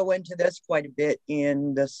going to go into this quite a bit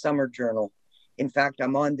in the summer journal. In fact,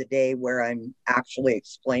 I'm on the day where I'm actually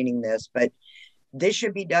explaining this, but this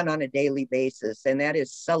should be done on a daily basis, and that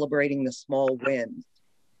is celebrating the small wins.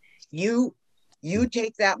 You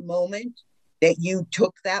take that moment that you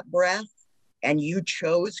took that breath and you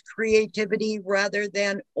chose creativity rather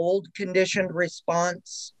than old conditioned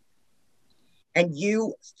response, and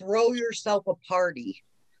you throw yourself a party.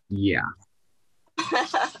 Yeah.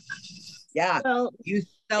 Yeah. Well, You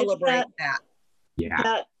celebrate that. Yeah.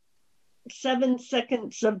 that 7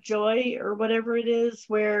 seconds of joy or whatever it is,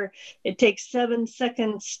 where it takes 7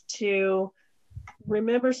 seconds to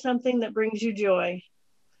remember something that brings you joy.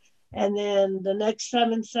 And then the next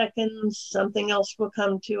 7 seconds, something else will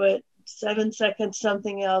come to it. 7 seconds,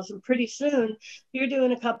 something else. And pretty soon you're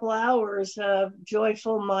doing a couple hours of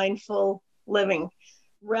joyful, mindful living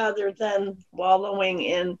rather than wallowing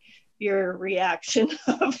in your reaction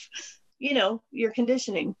of, your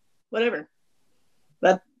conditioning, whatever.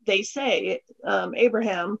 But they say,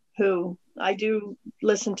 Abraham, who I do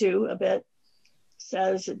listen to a bit,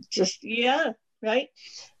 says just, yeah, right?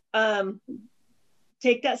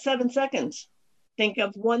 Take that 7 seconds. Think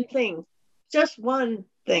of one thing, just one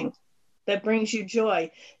thing that brings you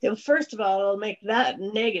joy. First of all, it'll make that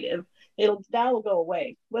negative. That'll go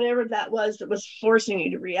away. Whatever that was forcing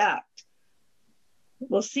you to react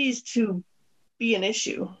will cease to be an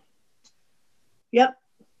issue. Yep.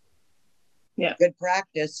 Yeah. Good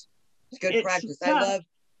practice. It's good practice. Tough.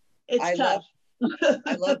 I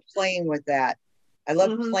love playing with that. I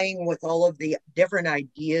love playing with all of the different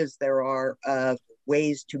ideas there are of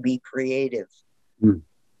ways to be creative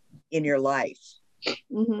in your life.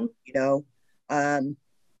 And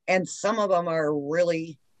some of them are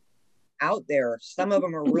really out there. Some of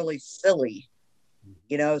them are really silly.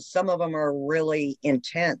 Some of them are really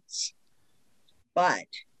intense. But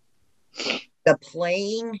the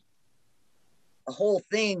playing, the whole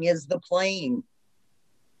thing is the playing.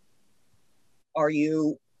 Do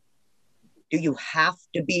you have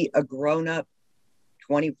to be a grown-up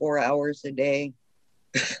 24 hours a day?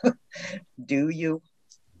 Do you?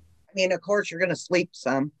 I mean, of course, you're going to sleep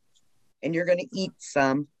some and you're going to eat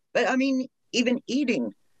some. But I mean, even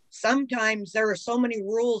eating, sometimes there are so many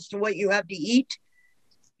rules to what you have to eat.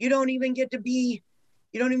 You don't even get to be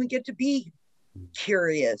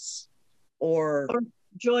curious or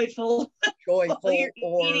joyful or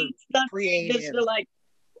creative. You're like,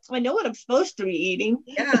 I know what I'm supposed to be eating.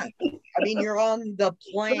 Yeah. I mean, you're on the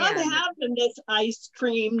plan. But I'm having this ice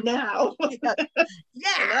cream now. Yeah.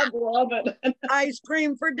 I love it. Ice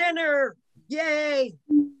cream for dinner. Yay.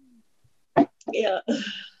 Yeah.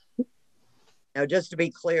 Now, just to be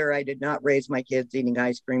clear, I did not raise my kids eating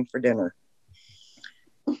ice cream for dinner.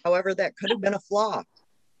 However, that could have been a flaw.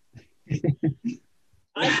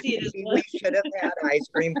 I see it as well. We should have had ice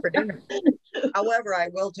cream for dinner. However, I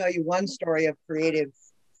will tell you one story of creative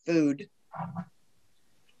food.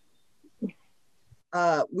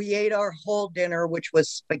 We ate our whole dinner, which was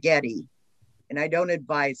spaghetti. And I don't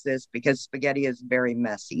advise this because spaghetti is very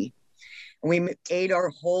messy. We ate our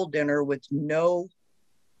whole dinner with no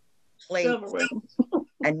plates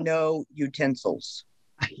and no utensils.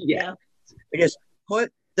 Yeah. We just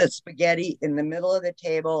put the spaghetti in the middle of the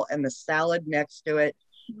table and the salad next to it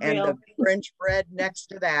and the French bread next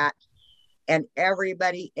to that. And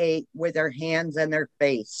everybody ate with their hands and their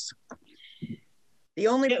face. The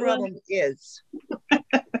only problem is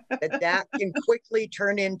that can quickly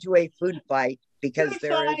turn into a food fight because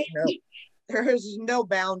there is no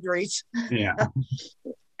boundaries. Yeah.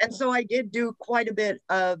 And so I did do quite a bit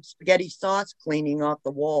of spaghetti sauce cleaning off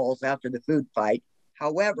the walls after the food fight.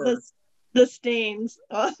 However, the stains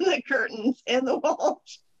on the curtains and the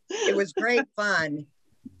walls. It was great fun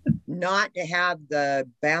not to have the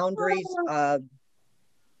boundaries of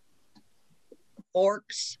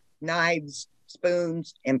forks, knives,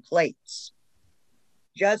 spoons, and plates.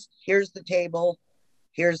 Just here's the table,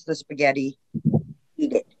 here's the spaghetti,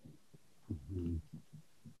 eat it.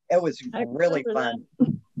 It was really fun.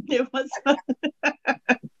 It was fun.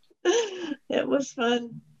 It was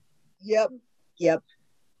fun. Yep.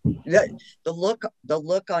 The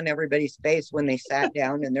look on everybody's face when they sat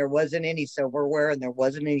down and there wasn't any silverware and there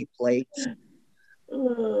wasn't any plates.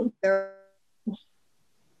 They're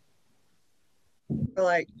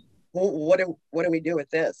like, what do we do with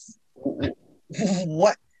this?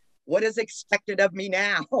 What is expected of me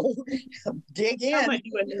now? Dig in.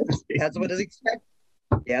 That's what is expected.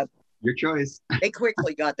 Yep. Your choice. They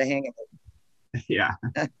quickly got the hang of it. Yeah.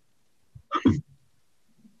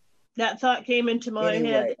 That thought came into my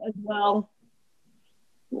head as well.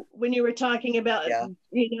 when you were talking about, Yeah.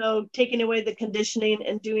 Taking away the conditioning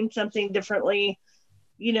and doing something differently,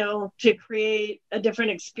 to create a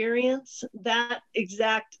different experience, that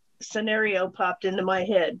exact scenario popped into my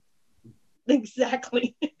head.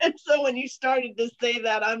 Exactly. And so when you started to say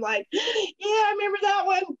that, I'm like, yeah, I remember that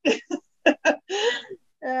one.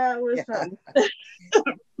 Yeah, it was fun.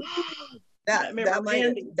 That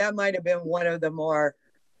might have been one of the more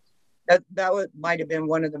might have been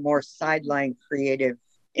one of the more sideline creative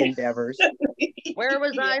endeavors. Where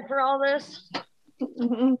was I for all this?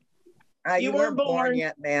 Mm-hmm. You weren't born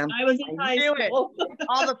yet, ma'am. I was in high school.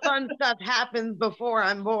 All the fun stuff happens before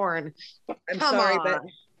I'm born.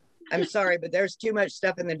 I'm sorry, but there's too much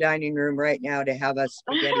stuff in the dining room right now to have a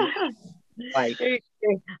spaghetti fight.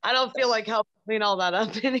 I don't feel like helping clean all that up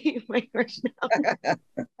anyway right now.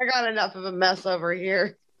 I got enough of a mess over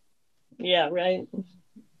here. Yeah, right.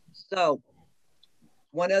 So,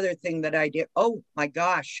 one other thing that I did. Oh my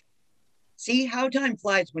gosh. See how time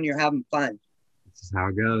flies when you're having fun. This is how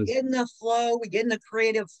it goes. We get in the flow, we get in the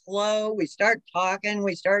creative flow, we start talking,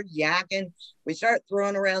 we start yakking, we start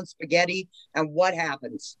throwing around spaghetti, and what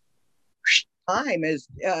happens? Time is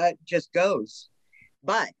just goes.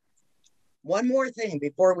 But one more thing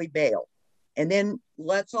before we bail, and then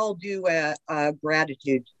let's all do a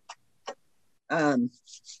gratitude to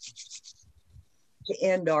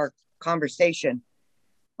end our conversation.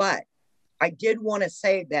 But I did want to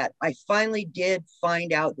say that I finally did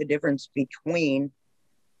find out the difference between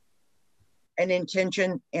an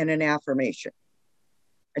intention and an affirmation.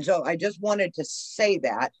 And so I just wanted to say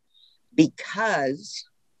that because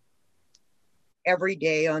every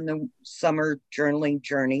day on the summer journaling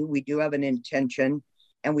journey, we do have an intention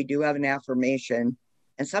and we do have an affirmation.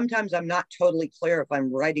 And sometimes I'm not totally clear if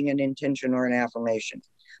I'm writing an intention or an affirmation.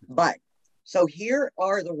 But so here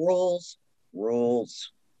are the rules.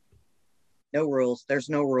 No rules. There's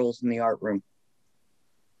no rules in the art room.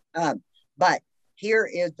 But here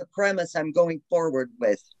is the premise I'm going forward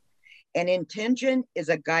with. An intention is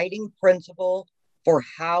a guiding principle for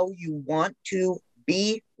how you want to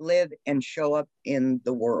be, live, and show up in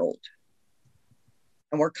the world.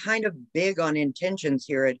 And we're kind of big on intentions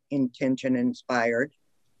here at Intention Inspired.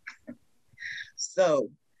 So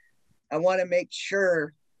I want to make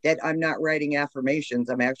sure that I'm not writing affirmations.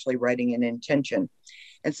 I'm actually writing an intention.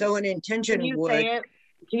 And so an intention Can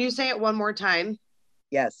you say it one more time?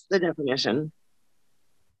 Yes. The definition.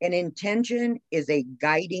 An intention is a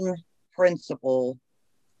guiding principle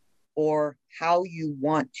for how you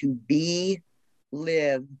want to be,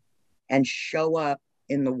 live, and show up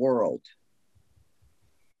in the world.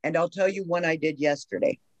 And I'll tell you one I did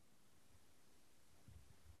yesterday.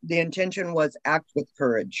 The intention was act with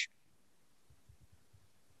courage.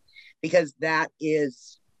 Because that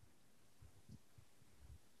is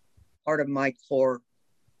part of my core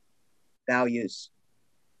values,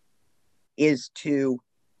 is to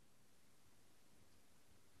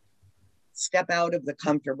step out of the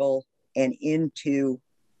comfortable and into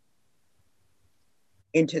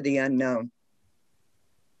the unknown.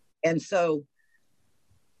 And so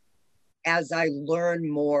as I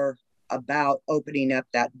learn more about opening up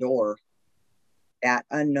that door, that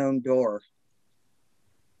unknown door,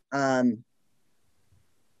 I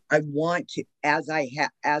want to, as I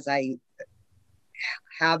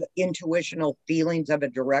have intuitional feelings of a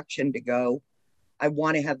direction to go, I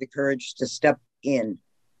want to have the courage to step in.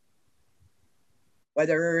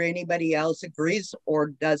 Whether anybody else agrees or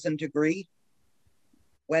doesn't agree,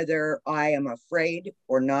 whether I am afraid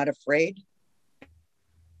or not afraid,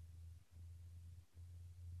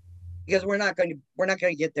 because we're not going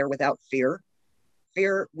to get there without fear.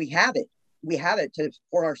 Fear, we have it. We have it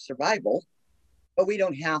for our survival, but we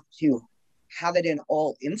don't have to have it in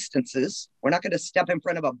all instances. We're not going to step in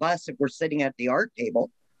front of a bus if we're sitting at the art table.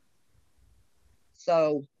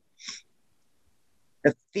 So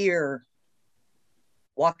the fear,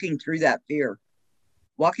 walking through the fear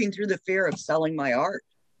of selling my art,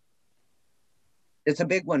 it's a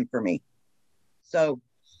big one for me. So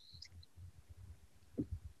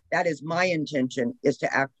that is my intention, is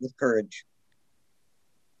to act with courage.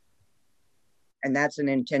 And that's an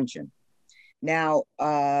intention. Now,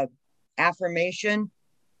 affirmation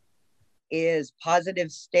is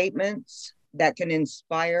positive statements that can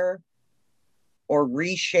inspire or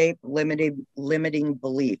reshape limiting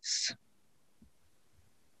beliefs.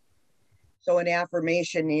 So an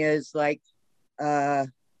affirmation is like,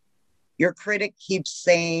 your critic keeps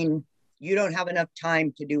saying, you don't have enough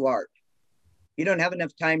time to do art. You don't have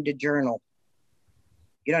enough time to journal.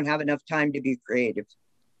 You don't have enough time to be creative.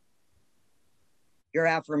 Your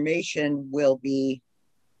affirmation will be,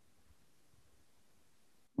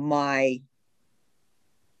 my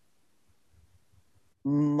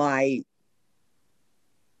my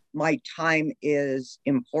time is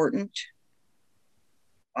important.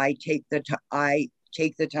 I take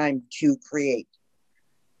the time to create,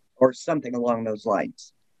 or something along those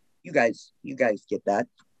lines. You guys get that.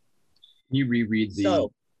 Can you reread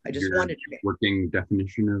So I just your wanted to working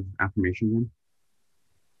definition of affirmation again?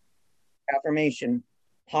 affirmation: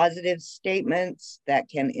 positive statements that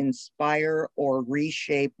can inspire or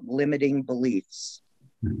reshape limiting beliefs.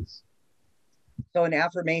 Nice. So an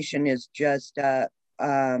affirmation is just kind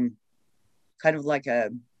of like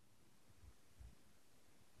a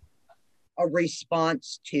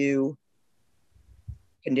response to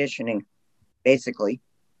conditioning, basically.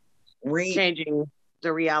 Changing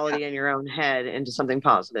the reality in your own head into something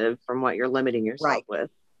positive from what you're limiting yourself with.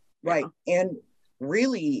 Right. And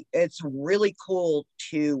really, it's really cool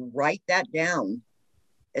to write that down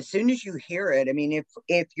as soon as you hear it. I mean,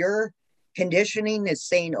 if your conditioning is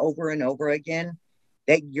saying over and over again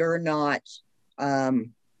that you're not,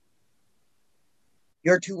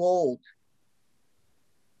 you're too old,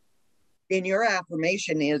 then your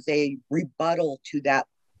affirmation is a rebuttal to that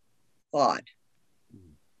thought.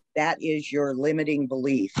 That is your limiting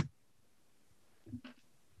belief.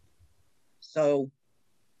 So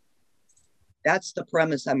that's the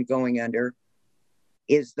premise I'm going under,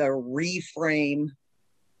 is the reframe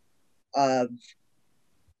of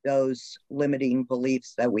those limiting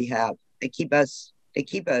beliefs that we have. They keep us,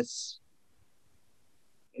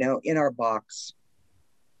 in our box,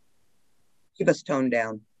 keep us toned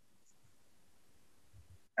down.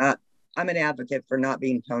 I'm an advocate for not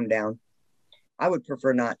being toned down. I would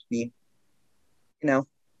prefer not to be.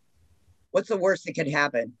 What's the worst that could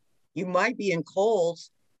happen? You might be in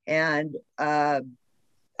Kohl's and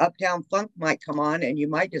Uptown Funk might come on and you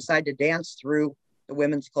might decide to dance through the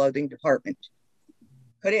women's clothing department.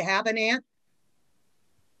 Could it happen, Aunt?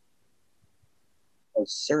 Oh,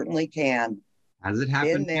 certainly can. Has it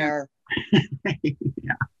happened? Been there.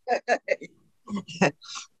 Yeah.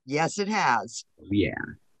 Yes, it has. Yeah.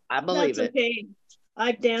 I believe That's okay.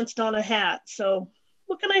 I've danced on a hat, so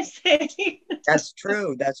what can I say? That's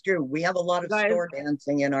true. That's true. We have a lot of store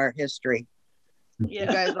dancing in our history. You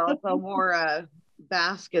guys also wore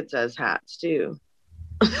baskets as hats too.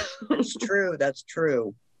 That's true. That's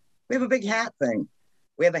true. We have a big hat thing.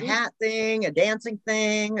 We have a hat thing, a dancing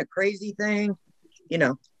thing, a crazy thing.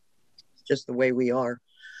 It's just the way we are.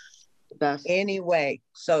 The best. Anyway,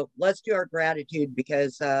 so let's do our gratitude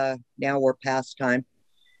because now we're past time.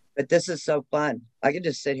 But this is so fun. I could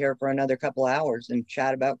just sit here for another couple hours and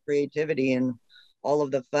chat about creativity and all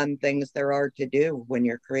of the fun things there are to do when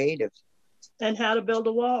you're creative. And how to build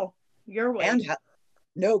a wall your way. And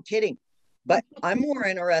no kidding. But I'm more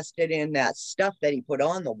interested in that stuff that he put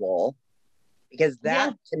on the wall, because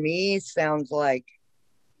that to me sounds like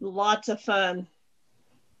lots of fun.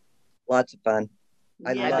 Lots of fun.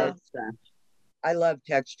 I love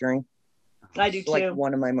texturing. I do too. Like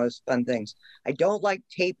one of my most fun things. I don't like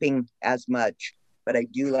taping as much, but I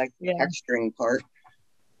do like the texturing part.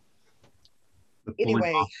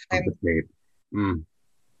 Anyway,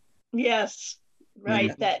 yes,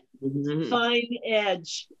 right. That fine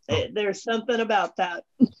edge. There's something about that.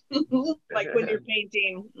 Like when you're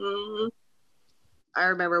painting. Mm-hmm. I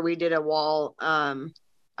remember we did a wall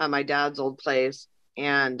at my dad's old place,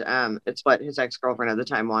 and it's what his ex-girlfriend at the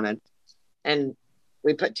time wanted. And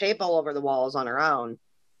we put tape all over the walls on our own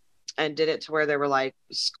and did it to where there were like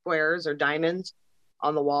squares or diamonds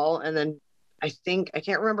on the wall. And then I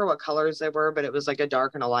can't remember what colors they were, but it was like a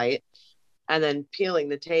dark and a light. And then peeling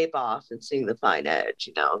the tape off and seeing the fine edge,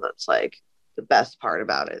 that's like the best part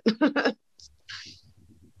about it. And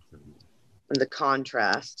the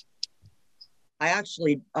contrast. I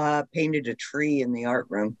actually painted a tree in the art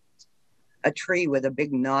room, a tree with a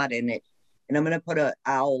big knot in it. And I'm going to put an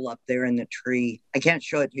owl up there in the tree. I can't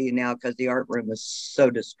show it to you now because the art room is so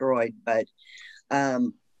destroyed. But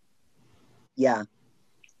yeah,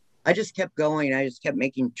 I just kept going. I just kept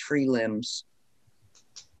making tree limbs.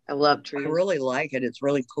 I love trees. I really like it. It's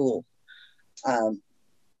really cool.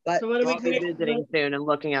 But so what are we visiting soon and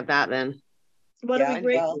looking at that then? What are we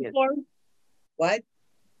grateful for? What?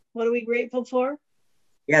 What are we grateful for?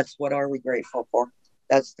 Yes, what are we grateful for?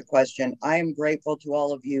 That's the question. I am grateful to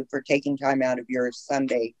all of you for taking time out of your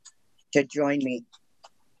Sunday to join me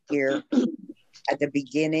here at the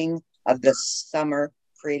beginning of the summer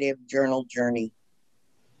creative journal journey.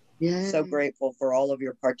 Yeah. So grateful for all of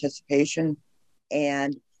your participation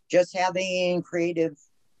and just having creative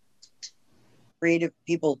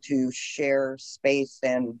people to share space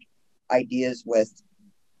and ideas with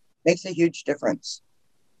makes a huge difference.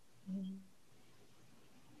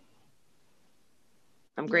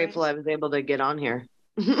 I'm grateful I was able to get on here.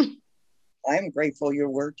 I'm grateful you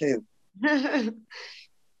were too. And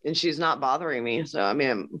she's not bothering me. So, I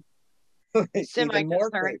mean, Even more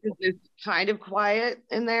semi-concerned grateful. because it's kind of quiet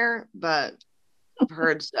in there, but I've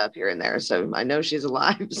heard stuff here and there. So I know she's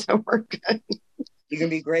alive. So we're good. You can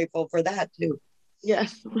be grateful for that too.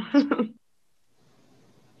 Yes.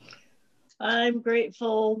 I'm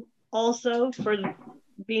grateful also for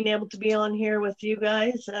being able to be on here with you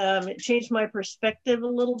guys. It changed my perspective a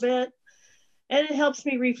little bit, and it helps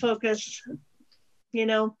me refocus, you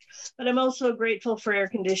know. But I'm also grateful for air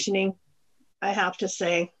conditioning, I have to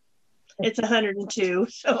say. It's 102,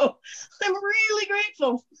 so I'm really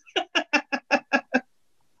grateful.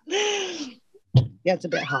 Yeah, it's a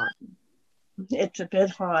bit hot. It's a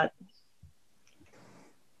bit hot.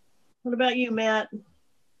 What about you, Matt?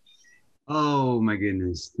 Oh my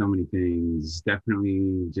goodness, so many things.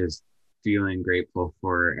 Definitely just feeling grateful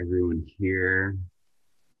for everyone here,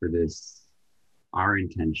 for this, our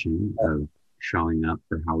intention of showing up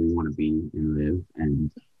for how we want to be and live,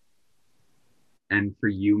 and for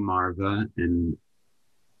you, Marva, and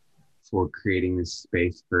for creating this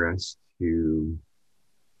space for us to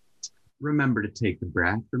remember to take the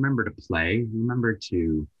breath, remember to play, remember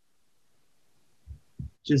to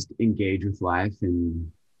just engage with life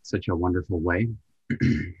in such a wonderful way.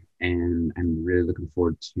 And I'm really looking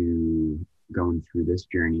forward to going through this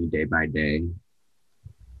journey day by day.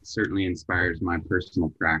 Certainly inspires my personal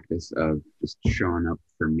practice of just showing up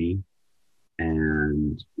for me,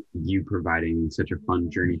 and you providing such a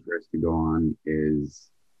fun journey for us to go on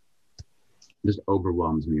is just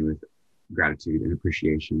overwhelms me with gratitude and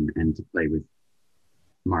appreciation, and to play with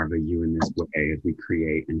Marva, you in this way as we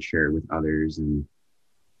create and share with others, and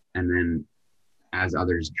then as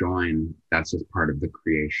others join, that's just part of the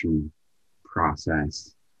creation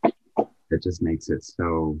process that just makes it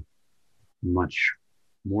so much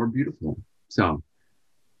more beautiful. So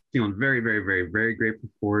feeling very, very, very, very grateful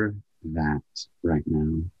for that right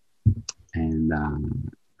now, and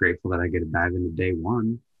grateful that I get to dive into day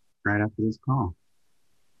one right after this call.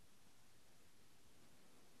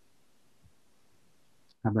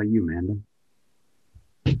 How about you, Amanda?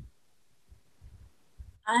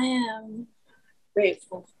 I am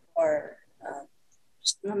grateful for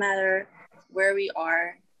just no matter where we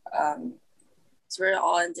are, so we're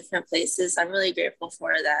all in different places. I'm really grateful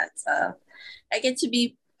for that. I get to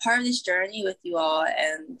be part of this journey with you all,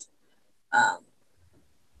 and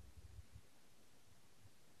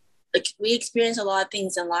like we experience a lot of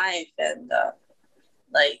things in life, and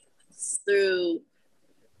like through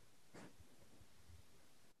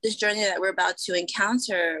this journey that we're about to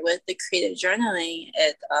encounter with the creative journaling,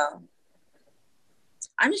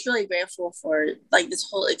 I'm just really grateful for like this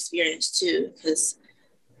whole experience too, because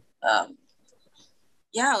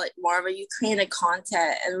yeah, like Marva, you created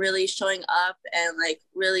content and really showing up and like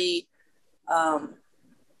really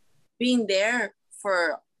being there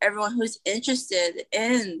for everyone who's interested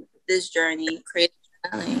in this journey, creative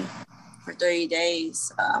journaling for 30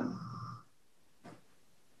 days,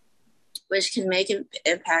 which can make an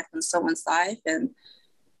impact on someone's life. And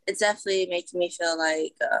it's definitely making me feel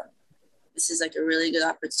like this is like a really good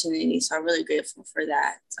opportunity. So I'm really grateful for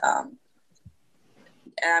that.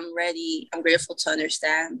 And I'm grateful to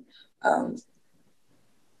understand,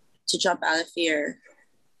 to jump out of fear.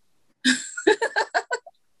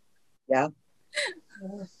 Yeah.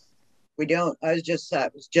 We don't. I was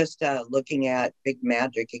just looking at Big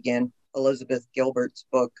Magic again, Elizabeth Gilbert's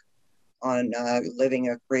book on living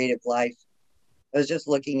a creative life. I was just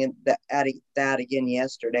looking at that again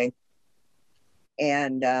yesterday,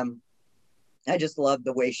 and I just love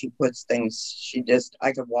the way she puts things.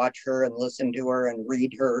 I could watch her and listen to her and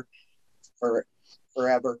read her for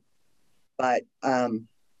forever. But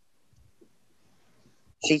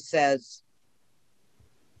she says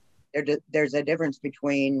there's a difference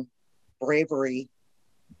between bravery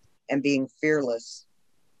and being fearless.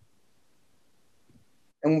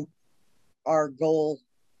 And our goal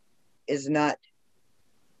is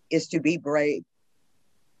to be brave.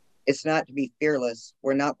 It's not to be fearless.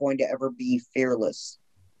 We're not going to ever be fearless.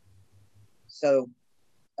 So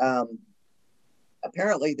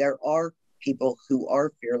apparently there are people who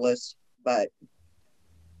are fearless, but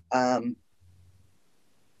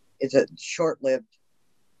it's a short-lived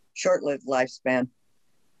lifespan.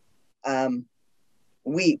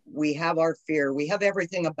 We have our fear. We have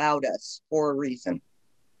everything about us for a reason.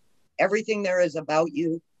 Everything there is about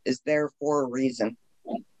you is there for a reason.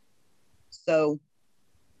 So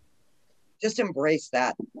just embrace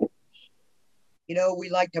that. You know, we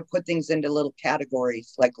like to put things into little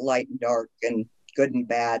categories like light and dark and good and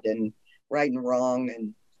bad and right and wrong.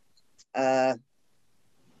 And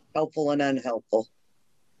helpful and unhelpful.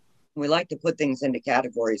 We like to put things into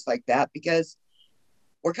categories like that because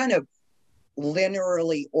we're kind of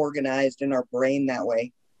linearly organized in our brain that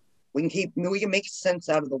way. We can make sense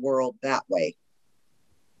out of the world that way.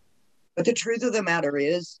 But the truth of the matter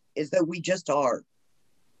is that we just are.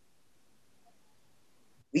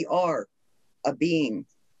 We are a being,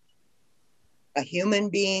 a human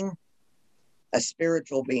being, a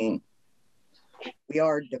spiritual being. We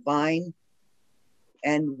are divine,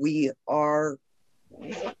 and we are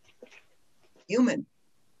human.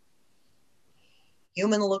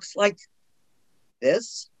 Human looks like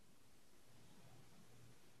this.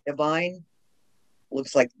 Divine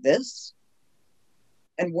looks like this.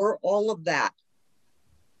 And we're all of that.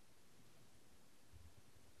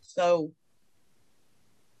 So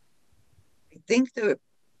I think that,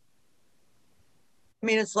 I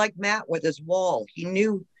mean, it's like Matt with his wall. He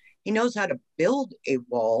knows how to build a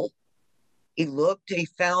wall. He looked, he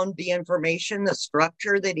found the information, the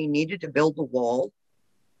structure that he needed to build the wall.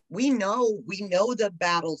 We know the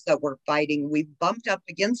battles that we're fighting. We've bumped up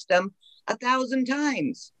against them 1,000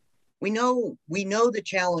 times. We know the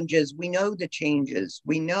challenges. We know the changes.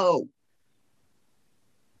 We know.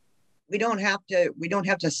 We don't have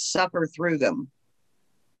to suffer through them.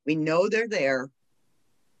 We know they're there.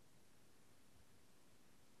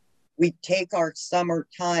 We take our summer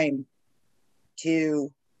time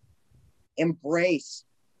to embrace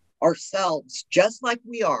ourselves just like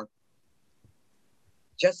we are.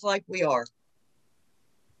 Just like we are.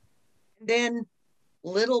 And then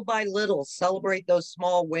little by little, celebrate those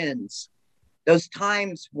small wins, those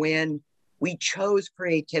times when we chose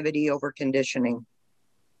creativity over conditioning.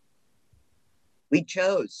 We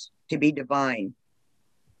chose to be divine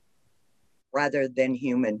rather than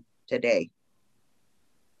human today.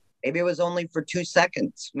 Maybe it was only for 2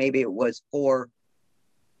 seconds. Maybe it was for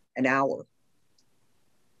an hour.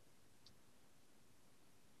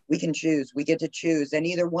 We can choose. We get to choose. And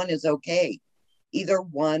either one is okay. Either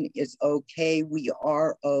one is okay. We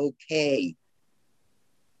are okay.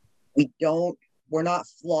 We're not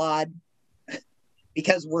flawed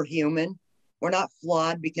because we're human. We're not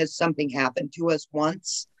flawed because something happened to us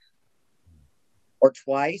once or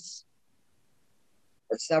twice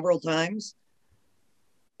or several times.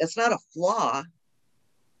 That's not a flaw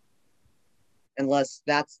unless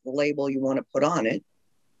that's the label you want to put on it.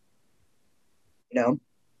 You know,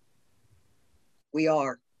 we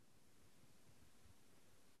are.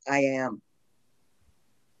 I am.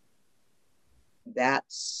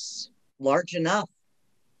 That's large enough,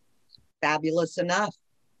 fabulous enough,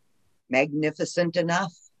 magnificent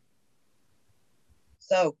enough.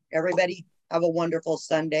 So everybody have a wonderful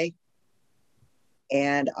Sunday,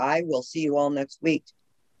 and I will see you all next week.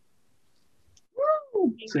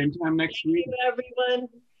 Same time next week. Thank you, everyone.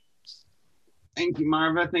 Thank you,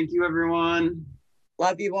 Marva. Thank you, everyone.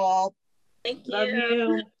 Love you all. Thank you. Love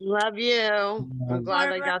you. Love you. I'm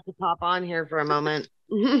glad I got to pop on here for a moment.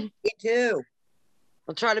 Me too.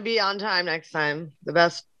 I'll try to be on time next time, the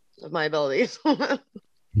best of my abilities.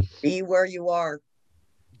 Be where you are.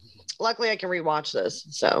 Luckily, I can rewatch this,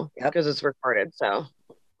 so Yep. because it's recorded, so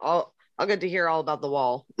I'll get to hear all about the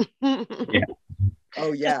wall. Yeah.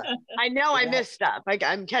 Oh, yeah. I know I Yeah. missed stuff.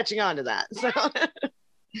 I'm catching on to that. So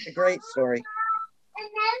It's a great story.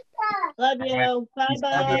 Love you. Bye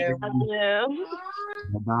bye. you. love you.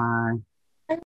 Bye-bye.